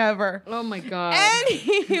best thing ever. Oh my God.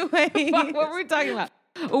 Anyway. What were we talking about?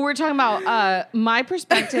 Oh, we're talking about my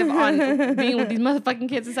perspective on being with these motherfucking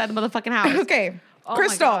kids inside the motherfucking house. Okay. Oh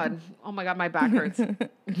Crystal. Oh my God, my back hurts.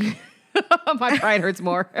 My pride hurts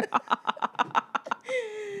more.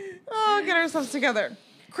 Oh, get ourselves together.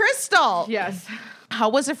 Crystal. Yes. How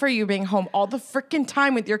was it for you being home all the freaking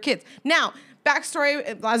time with your kids? Now,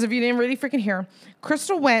 backstory, as if you didn't really freaking hear,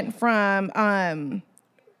 Crystal went from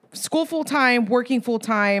school full-time, working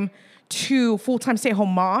full-time, to full-time stay-at-home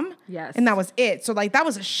mom. Yes. And that was it. So like that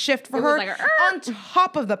was a shift for her on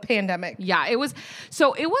top of the pandemic. Yeah, it was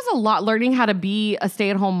a lot learning how to be a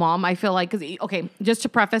stay-at-home mom. I feel like, cause okay, just to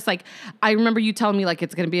preface, like I remember you telling me like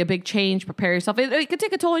it's going to be a big change, prepare yourself. It could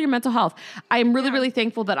take a toll on your mental health. I'm really, really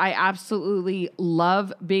thankful that I absolutely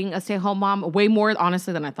love being a stay-at-home mom way more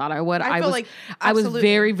honestly than I thought I would. I was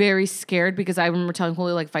very, very scared because I remember telling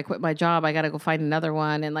Julio like if I quit my job, I got to go find another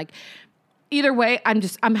one. And like, either way,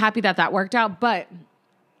 I'm happy that worked out. But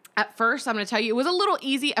at first, I'm going to tell you, it was a little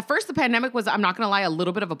easy. At first, the pandemic was, I'm not going to lie, a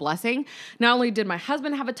little bit of a blessing. Not only did my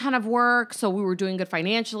husband have a ton of work, so we were doing good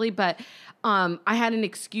financially, but I had an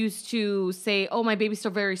excuse to say, oh, my baby's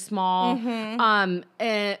still very small. Mm-hmm.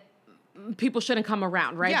 And people shouldn't come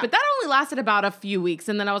around, right? Yeah. But that only lasted about a few weeks.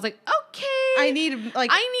 And then I was like, okay. I need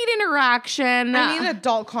interaction. I need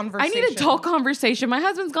adult conversation. My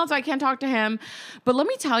husband's gone, so I can't talk to him. But let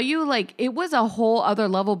me tell you, like, it was a whole other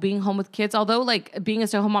level being home with kids. Although, like, being a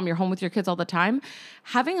stay-at-home mom, you're home with your kids all the time.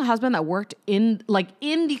 Having a husband that worked in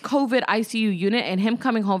the COVID ICU unit and him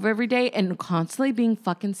coming home every day and constantly being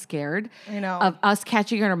fucking scared of us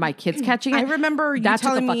catching it or my kids catching it. I remember you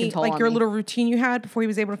telling me, like, your little routine you had before he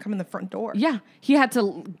was able to come in the front door. Yeah. He had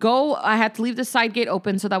to go. I had to leave the side gate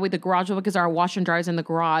open so that way the garage, because our wash and dryer's in the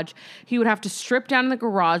garage, he would have to strip down in the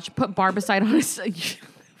garage, put Barbicide on his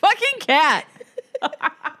fucking cat.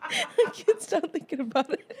 I can't stop thinking about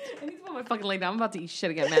it. I need to put gonna fucking lay down. I'm about to eat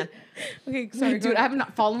shit again, man. Okay, sorry, Dude, I have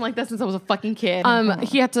not fallen like that since I was a fucking kid.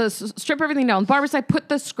 He had to strip everything down. Barber said, put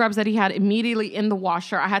the scrubs that he had immediately in the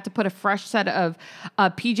washer. I had to put a fresh set of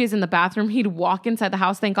PJs in the bathroom. He'd walk inside the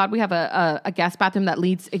house. Thank God we have a guest bathroom that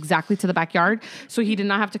leads exactly to the backyard. So he did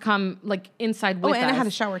not have to come like inside with us. and it had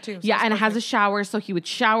a shower too. So yeah, and it has a shower. So he would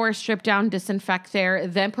shower, strip down, disinfect there,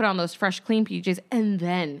 then put on those fresh, clean PJs, and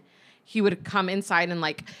then he would come inside and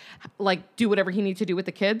like do whatever he needed to do with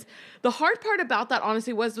the kids. The hard part about that,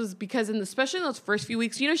 honestly, was because especially in those first few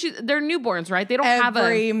weeks, you know, they're newborns, right? They don't have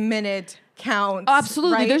every minute counts.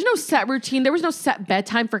 Absolutely. Right? There's no set routine. There was no set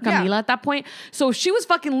bedtime for Camila at that point. So she was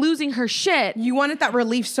fucking losing her shit. You wanted that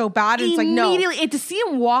relief so bad. And it's like, no. Immediately. And to see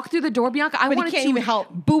him walk through the door, Bianca, I wanted can't to even help.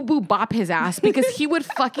 boo bop his ass because he would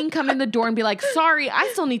fucking come in the door and be like, sorry, I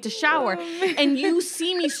still need to shower. And you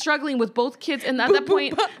see me struggling with both kids. And at that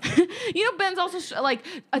point, you know, Ben's also like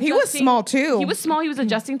adjusting. He was small too. He was small. He was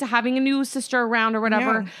adjusting to having a new sister around or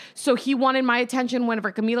whatever. Yeah. So he wanted my attention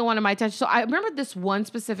whenever Camila wanted my attention. So I remember this one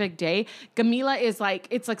specific day, Camila is like,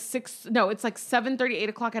 it's like 7:30, 8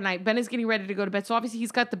 o'clock at night. Ben is getting ready to go to bed. So obviously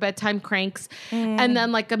he's got the bedtime cranks. And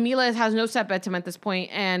then like Camila has no set bedtime at this point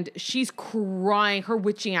and she's crying. Her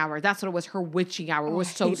witching hour. That's what it was. Her witching hour was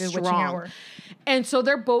so strong. Witching hour. And so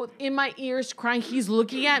they're both in my ears crying. He's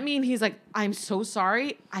looking at me and he's like, I'm so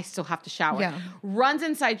sorry. I still have to shower. Yeah. Runs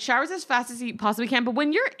inside, showers as fast as he possibly can. But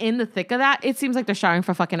when you're in the thick of that, it seems like they're showering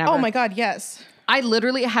for fucking ever. Oh my God, yes. I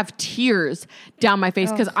literally have tears down my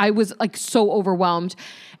face because I was like so overwhelmed.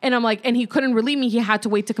 And I'm like, and he couldn't relieve me. He had to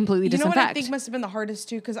wait to completely disinfect. You know what I think must have been the hardest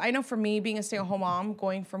too? Because I know for me, being a stay-at-home mom,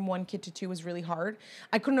 going from 1 kid to 2 was really hard.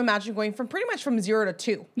 I couldn't imagine going from pretty much from 0 to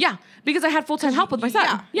 2. Yeah, because I had full-time help with my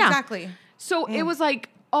son. Yeah, exactly. So it was like,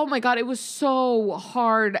 oh my God, it was so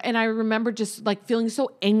hard. And I remember just like feeling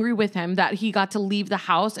so angry with him that he got to leave the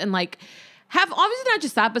house and like have obviously not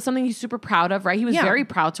just that, but something he's super proud of, right? He was very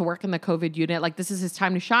proud to work in the COVID unit. Like this is his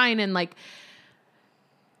time to shine. And like,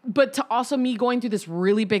 but to also me going through this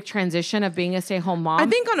really big transition of being a stay-at-home mom. I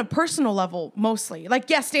think on a personal level, mostly. Like,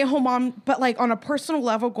 yes, stay-at-home mom, but like on a personal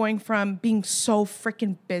level, going from being so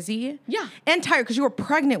freaking busy. Yeah. And tired because you were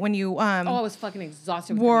pregnant when you I was fucking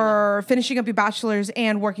exhausted. were finishing up your bachelor's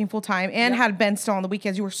and working full-time and had Ben still on the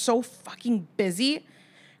weekends. You were so fucking busy.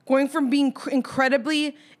 Going from being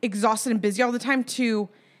incredibly exhausted and busy all the time to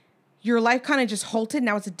your life kind of just halted.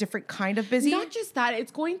 Now it's a different kind of busy. Not just that,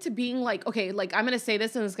 it's going to being like, okay, like I'm going to say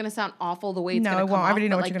this and it's going to sound awful the way it's No, going it to come won't. I off, already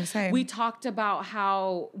know but, what you're gonna say. We talked about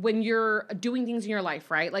how when you're doing things in your life,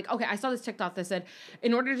 right? Like, okay, I saw this TikTok that said,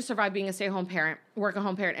 in order to survive being a stay-at-home parent,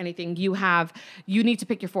 work-at-home parent, anything, you need to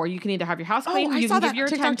pick your 4. You can either have your house clean, you can give your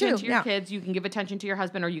TikTok attention too. to your kids, you can give attention to your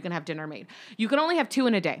husband, or you can have dinner made. You can only have 2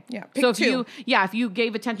 in a day. Yeah, so pick 2. if you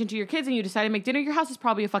gave attention to your kids and you decided to make dinner, your house is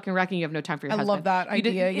probably a fucking wreck and you have no time for your husband. I love that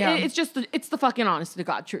idea, yeah. It's just, it's the fucking honest to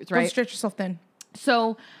God truth, right? Don't stretch yourself thin.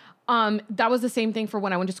 So that was the same thing for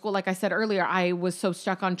when I went to school. Like I said earlier, I was so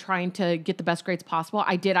stuck on trying to get the best grades possible.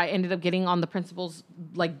 I ended up getting on the principal's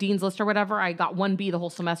like dean's list or whatever. I got 1B the whole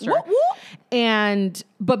semester. Whoop, whoop.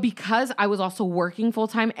 But because I was also working full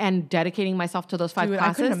time and dedicating myself to those 5 classes.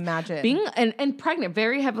 I couldn't imagine. Being and pregnant,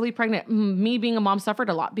 very heavily pregnant. Me being a mom suffered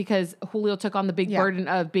a lot because Julio took on the big burden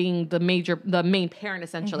of being the main parent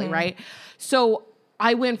essentially, right? So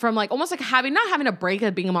I went from like almost like not having a break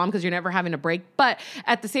at being a mom because you're never having a break, but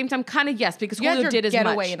at the same time, kind of yes, because Julio did as much.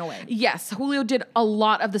 Getaway in a way. Yes, Julio did a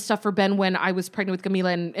lot of the stuff for Ben when I was pregnant with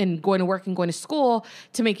Camila and going to work and going to school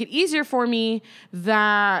to make it easier for me.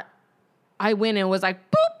 That I went and was like,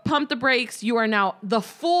 boop, pump the brakes. You are now the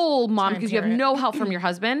full mom because you have no help from your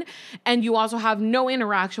husband and you also have no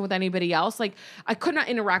interaction with anybody else. Like I could not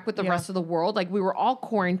interact with the rest of the world. Like we were all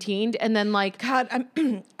quarantined and then like. God,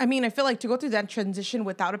 I mean, I feel like to go through that transition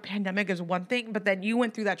without a pandemic is one thing, but then you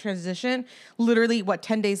went through that transition literally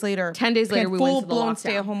 10 days later? 10 days later, we went to the full-blown lockdown.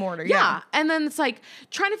 stay-at-home order. Yeah. And then it's like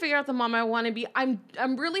trying to figure out the mom I want to be. I'm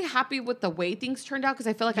really happy with the way things turned out because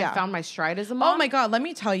I feel like I found my stride as a mom. Oh my God, let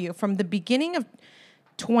me tell you, from the beginning of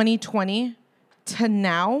 2020 to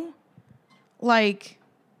now, like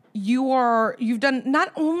you've done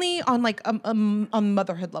not only on like a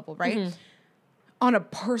motherhood level, right? Mm-hmm. On a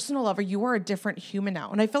personal level, you are a different human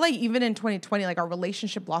now. And I feel like even in 2020, like our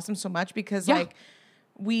relationship blossomed so much because like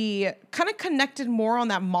we kind of connected more on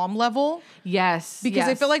that mom level. Yes. Because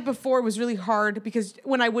I feel like before it was really hard because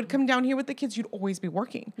when I would come down here with the kids, you'd always be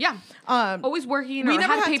working. Yeah. Always working. We or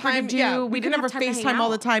never had had paper time to do. Yeah, we could didn't never have time to FaceTime hang all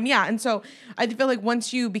the out. time. Yeah. And so I feel like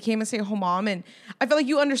once you became a stay-at-home mom, and I feel like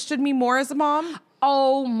you understood me more as a mom.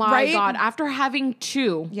 Oh my Right? God. After having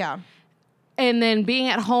 2. Yeah. and then being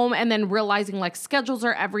at home and then realizing like schedules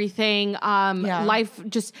are everything. Life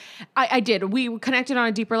just, I did. We connected on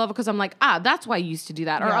a deeper level because I'm like, that's why you used to do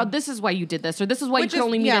that. Or this is why you did this. Or this is why you could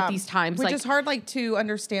only meet at these times. Which like, is hard like to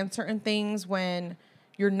understand certain things when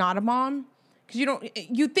you're not a mom. Because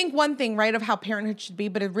you think one thing, right, of how parenthood should be,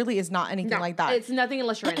 but it really is not anything like that. It's nothing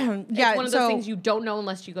unless you're in it. Yeah, it's one of those things you don't know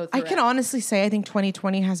unless you go through it. I can honestly say I think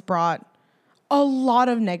 2020 has brought a lot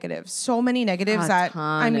of negatives. So many negatives that,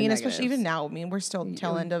 I mean, especially even now, I mean, we're still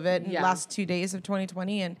tail end of it in the last 2 days of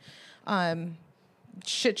 2020 and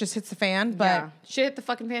shit just hits the fan. But shit hit the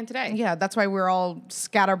fucking fan today. Yeah, that's why we're all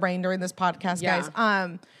scatterbrained during this podcast, guys.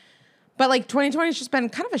 But like 2020 has just been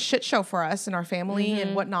kind of a shit show for us and our family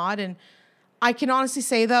and whatnot. And I can honestly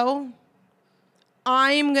say, though,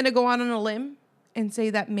 I'm going to go out on a limb and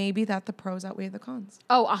say that maybe that the pros outweigh the cons.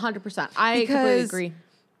 Oh, 100%. I completely agree.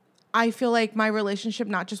 I feel like my relationship,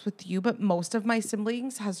 not just with you, but most of my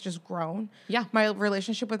siblings has just grown. Yeah. My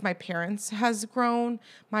relationship with my parents has grown.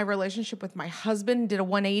 My relationship with my husband did a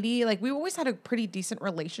 180. Like, we always had a pretty decent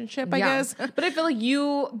relationship, I guess. But I feel like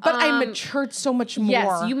you... But I matured so much more.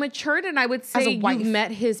 Yes, you matured, and I would say you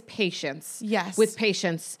met his patience. Yes. With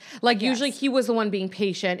patience. Like, usually he was the one being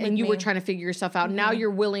patient, and you were trying to figure yourself out. Now you're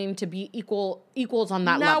willing to be equals on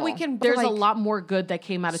that level. Now we can... There's a lot more good that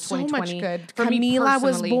came out of 2020. So much good. For Camila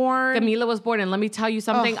was born. Camila was born, and let me tell you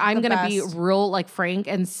something. I'm gonna be real, like, frank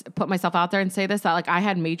and put myself out there and say this: that like I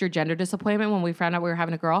had major gender disappointment when we found out we were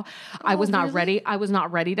having a girl. I was not ready. I was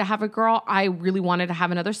not ready to have a girl. I really wanted to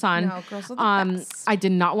have another son. No, girls are the best. I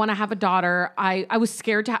did not want to have a daughter. I was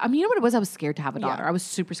scared to. I mean, you know what it was? I was scared to have a daughter. I was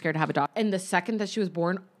super scared to have a daughter. And the second that she was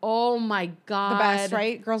born, oh my god, the best,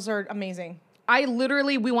 right? Girls are amazing.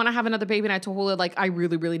 We want to have another baby, and I told Julio, like, I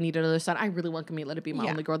really, really need another son. I really want Camila to be my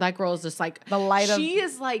only girl. That girl is just like the light of... She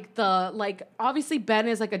is like obviously Ben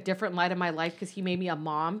is like a different light in my life because he made me a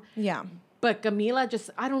mom. Yeah. But Camila just,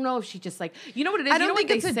 I don't know if she just like, you know what it is? I don't think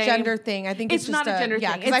it's a gender thing. I think it's just not a gender thing.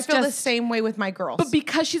 Yeah, because I feel the same way with my girls. But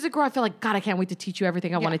because she's a girl, I feel like, God, I can't wait to teach you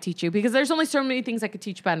everything I want to teach you. Because there's only so many things I could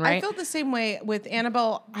teach Ben, right? I feel the same way with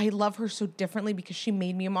Annabelle. I love her so differently because she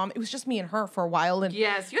made me a mom. It was just me and her for a while. And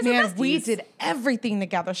yes, we did everything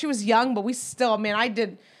together. She was young, but we still,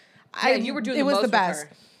 you were doing it was the best. With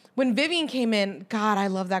her. When Vivian came in, God, I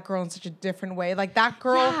love that girl in such a different way. Like, that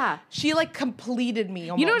girl, she, like, completed me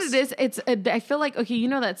almost. You know what it is? It's, I feel like, okay, you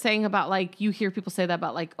know that saying about, like, you hear people say that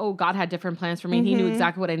about, like, oh, God had different plans for me, and he knew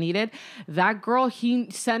exactly what I needed. That girl,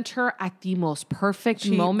 he sent her at the most perfect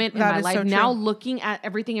moment in my life. So now, looking at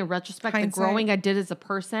everything in retrospect, the growing I did as a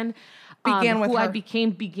person, I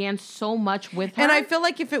began so much with her. And I feel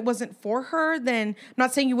like if it wasn't for her, then I'm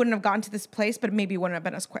not saying you wouldn't have gotten to this place, but maybe it wouldn't have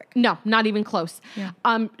been as quick. No, not even close. Yeah.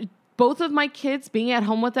 Both of my kids, being at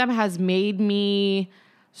home with them has made me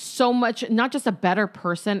so much, not just a better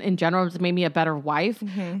person in general, it's made me a better wife,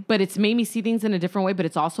 but it's made me see things in a different way, but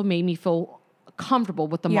it's also made me feel comfortable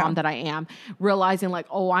with the mom that I am, realizing like,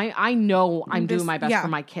 oh, I know I'm doing my best for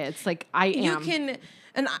my kids. Like I am. You can...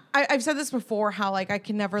 And I've said this before, how like I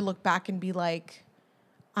can never look back and be like,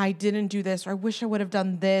 I didn't do this, or I wish I would have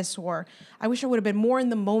done this, or I wish I would have been more in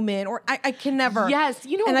the moment, or I can never. Yes,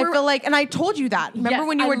 you know, and I feel like, and I told you that. Remember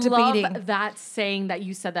when you were debating? Love that saying that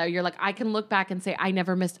you said that. You're like, I can look back and say I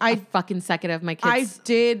never missed a fucking second of my kids. I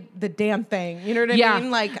did the damn thing. You know what I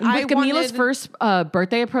mean? Like, with Camila's first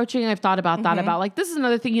birthday approaching, I've thought about that. About like, this is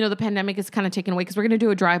another thing. You know, the pandemic is kind of taken away because we're gonna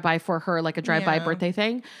do a drive-by for her, like a drive-by birthday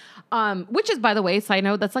thing. Which is, by the way, side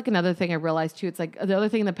note, that's like another thing I realized too. It's like the other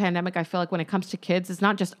thing in the pandemic, I feel like when it comes to kids, it's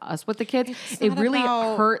not just us with the kids. It really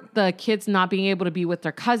hurt the kids not being able to be with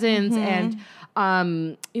their cousins and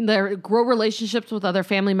grow relationships with other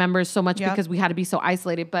family members so much because we had to be so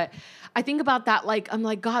isolated. But I think about that, like, I'm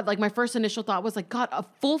like, God, like my first initial thought was like, God, a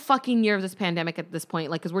full fucking year of this pandemic at this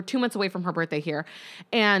point, like, because we're 2 months away from her birthday here.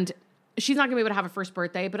 And she's not gonna be able to have a first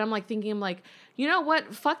birthday, but I'm like thinking, like, you know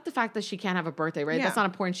what? Fuck the fact that she can't have a birthday, right? Yeah. That's not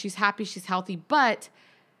important. She's happy, she's healthy, but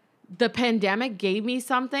the pandemic gave me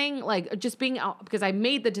something, like just being out, because I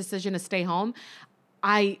made the decision to stay home.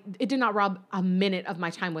 It did not rob a minute of my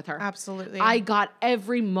time with her. Absolutely. I got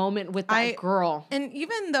every moment with that girl. And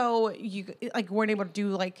even though you like weren't able to do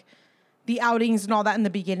like the outings and all that in the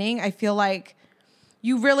beginning, I feel like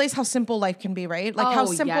you realize how simple life can be, right? Like how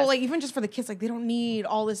simple, like even just for the kids, like they don't need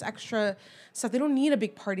all this extra stuff. They don't need a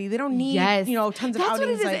big party. They don't need, tons of outings. That's what it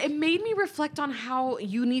is. Like, it made me reflect on how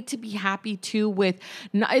you need to be happy too with,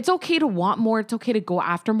 it's okay to want more. It's okay to go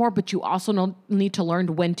after more, but you also need to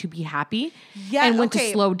learn when to be happy and when to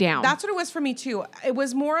slow down. That's what it was for me too. It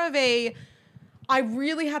was more of I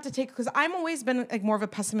really had to take, because I've always been like more of a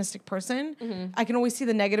pessimistic person. Mm-hmm. I can always see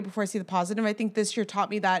the negative before I see the positive. I think this year taught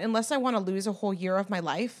me that unless I want to lose a whole year of my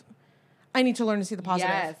life, I need to learn to see the positive.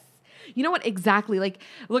 Yes. You know what? Exactly. Like,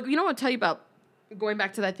 look, you know what I'll tell you about going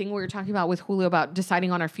back to that thing we were talking about with Julio about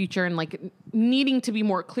deciding on our future and like needing to be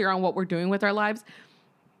more clear on what we're doing with our lives.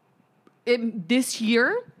 This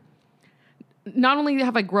year, not only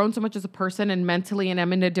have I grown so much as a person and mentally, and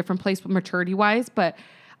I'm in a different place maturity wise, but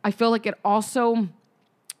I feel like it also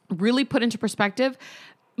really put into perspective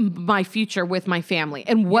my future with my family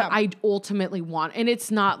and what I ultimately want. And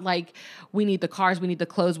it's not like we need the cars, we need the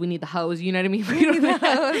clothes, we need the hoes. You know what I mean? We don't need the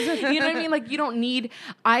hoes. You know what I mean? Like, you don't need,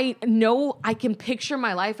 I know I can picture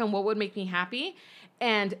my life and what would make me happy.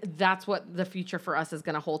 And that's what the future for us is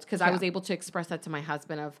going to hold. Because I was able to express that to my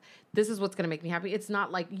husband of, this is what's going to make me happy. It's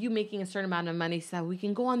not like you making a certain amount of money so we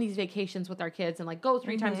can go on these vacations with our kids and like go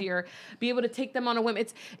 3 times a year, be able to take them on a whim.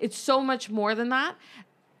 It's so much more than that.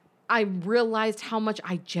 I realized how much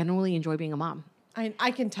I genuinely enjoy being a mom.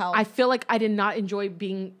 I can tell. I feel like I did not enjoy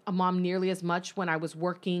being a mom nearly as much when I was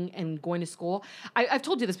working and going to school. I've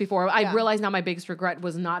told you this before. Yeah. I realize now my biggest regret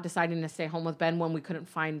was not deciding to stay home with Ben when we couldn't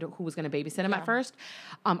find who was going to babysit him at first.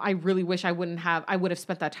 I really wish I would have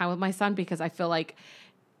spent that time with my son, because I feel like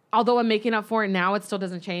although I'm making up for it now, it still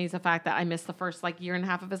doesn't change the fact that I missed the first like year and a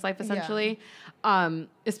half of his life essentially.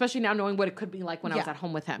 Especially now knowing what it could be like when I was at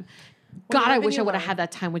home with him. God, I wish I would have had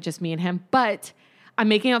that time with just me and him, but I'm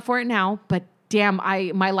making up for it now. But damn,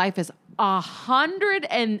 my life is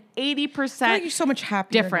 180% like you're so much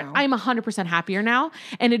happier different. now. I'm 100% happier now.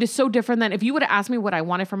 And it is so different than if you would have asked me what I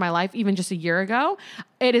wanted for my life even just a year ago,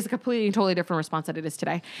 it is a completely and totally different response that it is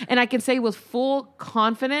today. And I can say with full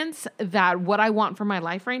confidence that what I want for my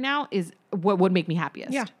life right now is what would make me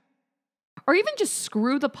happiest. Yeah. Or even just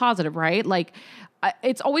screw the positive, right? Like,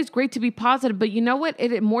 it's always great to be positive, but you know what?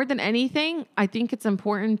 It more than anything, I think it's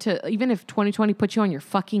important to, even if 2020 put you on your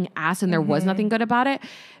fucking ass and there was nothing good about it,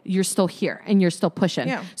 you're still here and you're still pushing.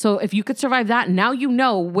 Yeah. So if you could survive that, now you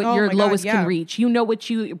know what your lowest can reach. You know what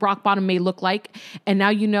rock bottom may look like. And now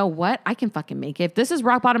you know what? I can fucking make it. If this is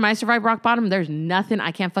rock bottom, I survive rock bottom, there's nothing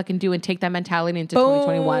I can't fucking do, and take that mentality into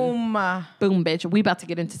 2021. Boom, bitch. We about to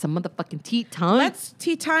get into some motherfucking tea time. Let's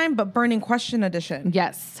tea time, but burning question edition.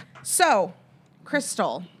 Yes. So,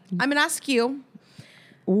 Crystal, I'm going to ask you.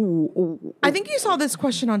 Ooh. I think you saw this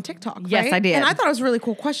question on TikTok, Yes, right? I did. And I thought it was a really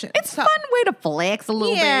cool question. It's a fun way to flex a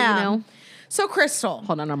little bit, you know? So, Crystal.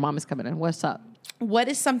 Hold on, our mom is coming in. What's up? What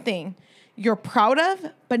is something you're proud of,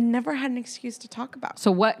 but never had an excuse to talk about?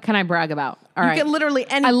 So what can I brag about? All right. You can literally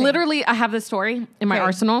anything. I have this story in my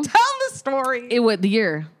arsenal. Tell the story. The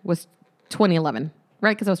year was 2011.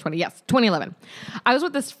 Right, because I was 20. Yes, 2011. I was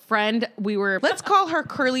with this friend. Let's call her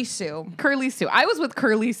Curly Sue. Curly Sue. I was with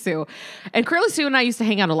Curly Sue. And Curly Sue and I used to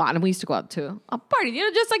hang out a lot. And we used to go out to a party. You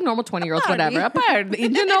know, just like normal 20-year-olds, whatever. A party.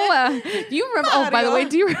 You know, do you remember? Oh, by the way,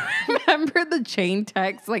 do you remember the chain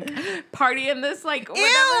text? Like, party in this, like, whatever?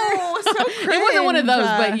 Ew, so cringe. It wasn't one of those,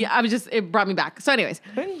 but yeah, it brought me back. So anyways,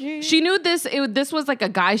 she knew this. This was like a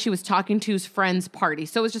guy she was talking to's friend's party.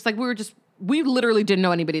 So it was just like, we literally didn't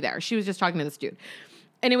know anybody there. She was just talking to this dude.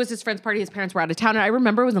 And it was his friend's party. His parents were out of town. And I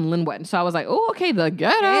remember it was in Linwood. So I was like, oh, okay, the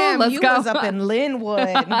ghetto. Let's go. You was up in Linwood.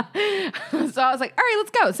 So I was like, all right,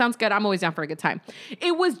 let's go. Sounds good. I'm always down for a good time.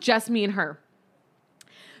 It was just me and her.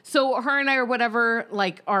 So her and I or whatever,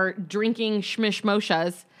 like, are drinking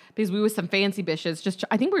shmishmoshas because we were some fancy bitches.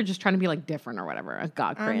 I think we were just trying to be like different or whatever.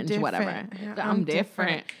 God, cringe, whatever. Yeah, I'm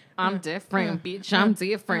different. I'm different, bitch. I'm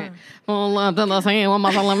different.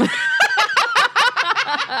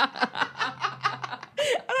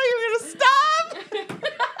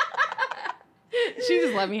 She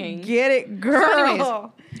just let me hang. Get it, girl. So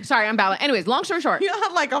anyways, sorry, I'm babbling. Anyways, long story short. You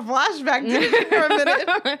had like a flashback, didn't you, for a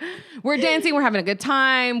minute? We're dancing. We're having a good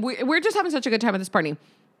time. We're just having such a good time at this party.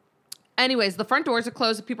 Anyways, the front doors are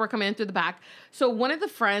closed. People are coming in through the back. So one of the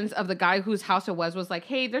friends of the guy whose house it was like,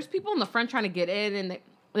 hey, there's people in the front trying to get in. And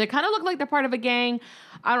they kind of look like they're part of a gang.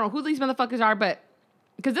 I don't know who these motherfuckers are, but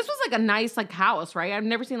because this was like a nice like house, right? I've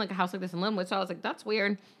never seen like a house like this in Linwood. So I was like, that's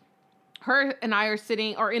weird. Her and I are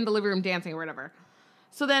sitting or in the living room dancing or whatever.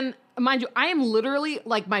 So then, mind you, I am literally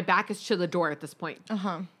like my back is to the door at this point.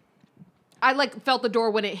 I like felt the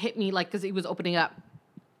door when it hit me, like because he was opening up.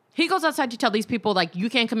 He goes outside to tell these people like,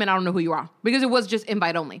 you can't come in. I don't know who you are, because it was just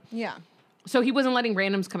invite only. Yeah. So he wasn't letting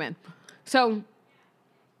randoms come in. So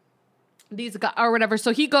these guys or whatever.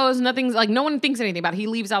 So he goes. Nothing's like no one thinks anything about it. He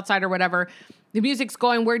leaves outside or whatever. The music's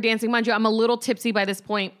going. We're dancing. Mind you, I'm a little tipsy by this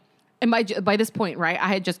point. And by this point, right, I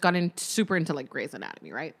had just gotten super into like Grey's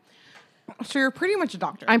Anatomy, right? So you're pretty much a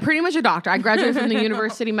doctor. I'm pretty much a doctor. I graduated from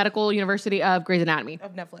the Medical University of Grey's Anatomy.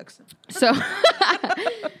 Of Netflix.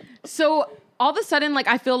 So all of a sudden, like,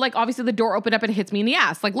 I feel like obviously the door opened up and it hits me in the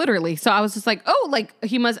ass, like literally. So I was just like, oh, like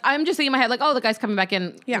I'm just thinking in my head, like, oh, the guy's coming back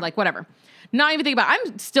in, like whatever. Not even thinking about it.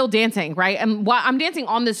 I'm still dancing, right? And I'm dancing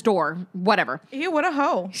on this door, whatever. Yeah, what a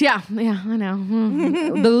hoe. Yeah, I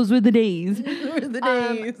know. Those were the days.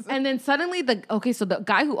 And then suddenly so the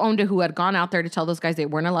guy who owned it, who had gone out there to tell those guys they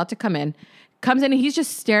weren't allowed to come in, comes in and he's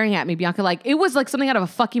just staring at me, Bianca, like it was like something out of a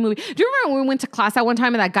fucking movie. Do you remember when we went to class that one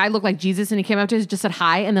time and that guy looked like Jesus and he came up to us, just said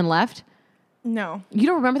hi and then left? No. You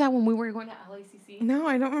don't remember that when we were going to LACC? No,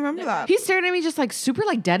 I don't remember that. He stared at me just like super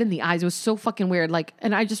like dead in the eyes. It was so fucking weird. Like,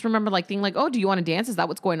 and I just remember like thinking like, oh, do you want to dance? Is that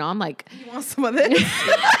what's going on? Like, you want some of this?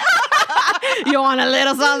 You want a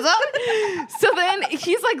little something? So then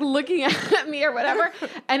he's like looking at me or whatever.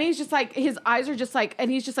 And he's just like, his eyes are just like,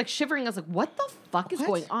 and he's just like shivering. I was like, what the fuck is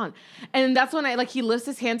going on? And that's when he lifts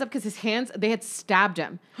his hands up because his hands, they had stabbed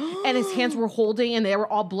him. And his hands were holding and they were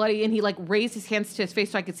all bloody. And he like raised his hands to his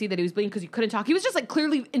face so I could see that he was bleeding because he couldn't talk. He was just like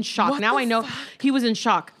clearly in shock. Now I know he was in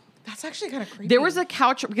shock. That's actually kind of creepy. There was a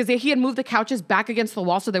couch because he had moved the couches back against the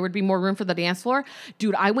wall so there would be more room for the dance floor.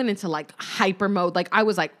 Dude, I went into like hyper mode. Like I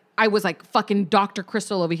was like fucking Dr.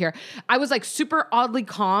 Crystal over here. I was like super oddly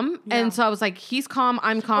calm. Yeah. And so I was like, he's calm,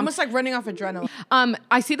 I'm calm. Almost like running off adrenaline.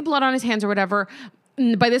 I see the blood on his hands or whatever.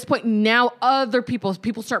 By this point, now other people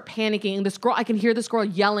start panicking. This girl, I can hear this girl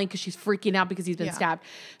yelling because she's freaking out because he's been stabbed.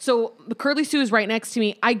 So Curly Sue is right next to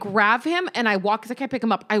me. I grab him and I walk, because I can't pick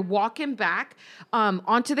him up. I walk him back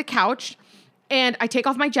onto the couch. And I take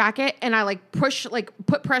off my jacket and I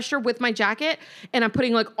put pressure with my jacket and I'm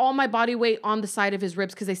putting like all my body weight on the side of his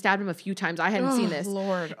ribs because they stabbed him a few times. I hadn't seen this.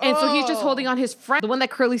 Lord. And so he's just holding on. His friend, the one that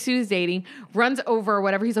Curly Sue is dating, runs over or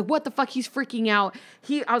whatever. He's like, what the fuck? He's freaking out.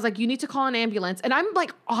 I was like, you need to call an ambulance. And I'm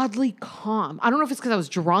like oddly calm. I don't know if it's because I was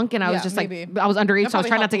drunk and I was just maybe. like, I was underage, so I was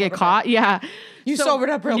trying not to get caught. Yeah. You sobered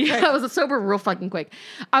up real quick. Yeah, I was sober real fucking quick.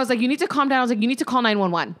 I was like, you need to calm down. I was like, you need to call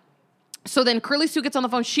 911. So then Curly Sue gets on the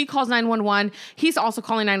phone. She calls 911. He's also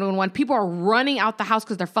calling 911. People are running out the house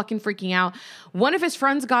because they're fucking freaking out. One of his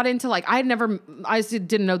friends got into like, I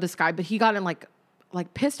didn't know this guy, but he got in like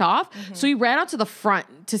pissed off. Mm-hmm. So he ran out to the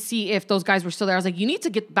front to see if those guys were still there. I was like, you need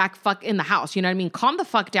to get back fuck in the house. You know what I mean? Calm the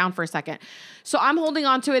fuck down for a second. So I'm holding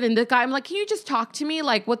on to it. And the guy, I'm like, can you just talk to me?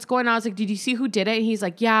 Like, what's going on? I was like, did you see who did it? And he's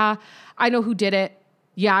like, yeah, I know who did it.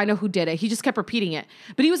 Yeah, I know who did it. He just kept repeating it.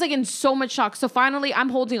 But he was like in so much shock. So finally, I'm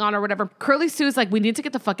holding on or whatever. Curly Sue's like, we need to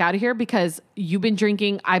get the fuck out of here because you've been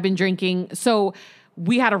drinking, I've been drinking. So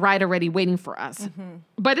we had a ride already waiting for us. Mm-hmm.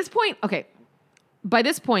 By this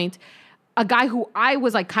point, a guy who I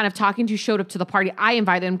was like kind of talking to showed up to the party. I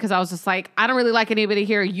invited him because I was just like, I don't really like anybody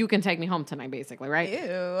here. You can take me home tonight, basically, right? Ew.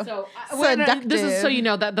 So this is so you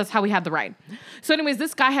know that's how we had the ride. So anyways,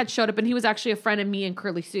 this guy had showed up and he was actually a friend of me and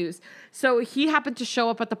Curly Sue's. So he happened to show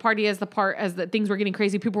up at the party as the things were getting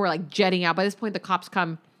crazy. People were like jetting out. By this point, the cops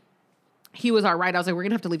come. He was our ride. I was like, we're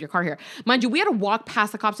going to have to leave your car here. Mind you, we had to walk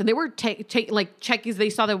past the cops and they were checking. They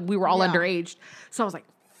saw that we were all underage. So I was like,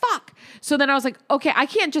 fuck. So then I was like, okay, I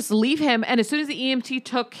can't just leave him. And as soon as the EMT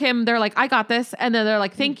took him, they're like, I got this. And then they're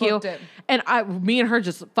like, thank you. And me and her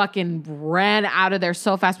just fucking ran out of there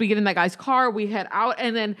so fast. We get in that guy's car, we head out,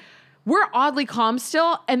 and then we're oddly calm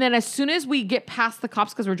still. And then as soon as we get past the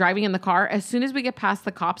cops, because we're driving in the car, as soon as we get past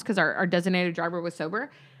the cops, because our designated driver was sober,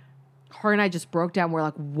 her and I just broke down. We're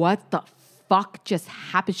like, what the fuck just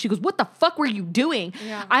happened? She goes, what the fuck were you doing?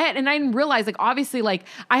 Yeah. I didn't realize, like, obviously, like,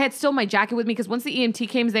 I had still my jacket with me because once the EMT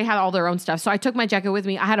came, they had all their own stuff. So I took my jacket with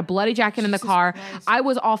me. I had a bloody jacket in the car. Christ. I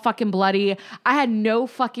was all fucking bloody. I had no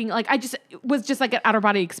fucking, like, I just was just like an outer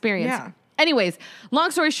body experience. Yeah. Anyways, long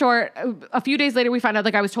story short, a few days later, we found out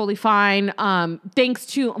the guy was totally fine. Thanks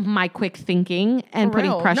to my quick thinking and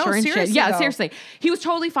putting pressure and shit. Yeah, seriously. He was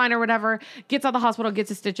totally fine or whatever. Gets out of the hospital, gets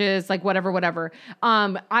his stitches, like whatever.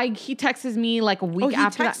 He texts me like a week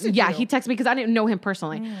after that. You. Yeah, he texted me because I didn't know him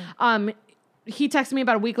personally. He texted me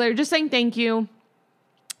about a week later just saying thank you.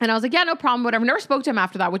 And I was like, yeah, no problem, whatever. Never spoke to him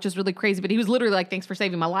after that, which was really crazy. But he was literally like, thanks for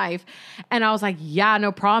saving my life. And I was like, yeah,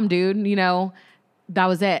 no problem, dude. You know, that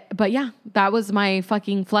was it. But yeah, that was my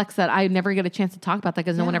fucking flex that I never get a chance to talk about that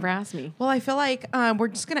because no one ever asked me. Well, I feel like we're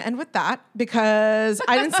just going to end with that because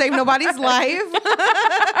I didn't save nobody's life.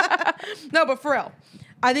 No, but for real,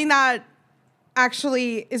 I think that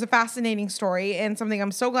actually is a fascinating story and something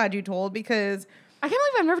I'm so glad you told because I can't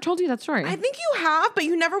believe I've never told you that story. I think you have, but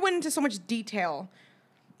you never went into so much detail.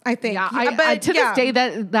 I think. Yeah, to this day,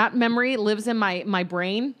 that memory lives in my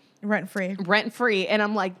brain. Rent free. And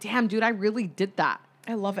I'm like, damn, dude, I really did that.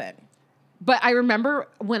 I love it. But I remember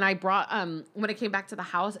when I came back to the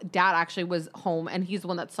house, Dad actually was home and he's the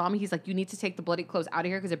one that saw me. He's like, you need to take the bloody clothes out of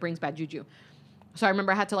here because it brings bad juju. So I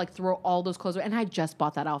remember I had to like throw all those clothes away. And I just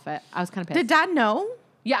bought that outfit. I was kind of pissed. Did Dad know?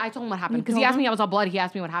 Yeah, I told him what happened. Because told he asked him? me, I was all bloody. He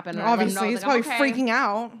asked me what happened. And Obviously, I he's was like, probably okay. freaking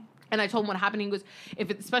out. And I told him what happened. He goes,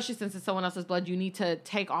 especially since it's someone else's blood, you need to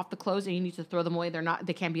take off the clothes and you need to throw them away.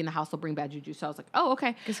 They can't be in the house. They'll bring bad juju. So I was like, oh,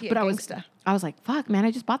 okay. But I was like, fuck, man,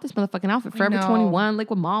 I just bought this motherfucking outfit. Forever 21,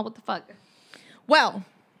 Liquid Mall. What the fuck? Well,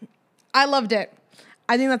 I loved it.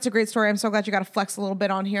 I think that's a great story. I'm so glad you got to flex a little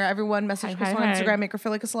bit on here. Everyone message Crystal on Instagram, make her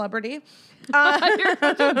feel like a celebrity. You're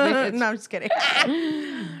such a bitch. No, I'm just kidding.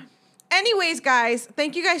 Anyways, guys,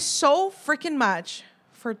 thank you guys so freaking much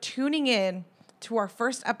for tuning in to our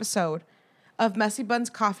first episode of Messy Buns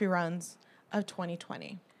Coffee Runs of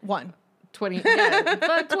 2021.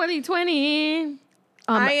 2020.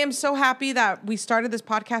 I am so happy that we started this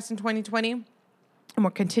podcast in 2020 and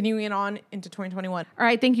we're continuing on into 2021. All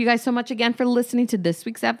right. Thank you guys so much again for listening to this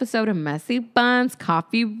week's episode of Messy Buns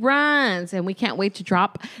Coffee Runs. And we can't wait to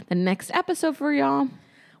drop the next episode for y'all.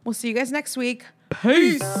 We'll see you guys next week.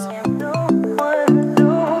 Peace. No one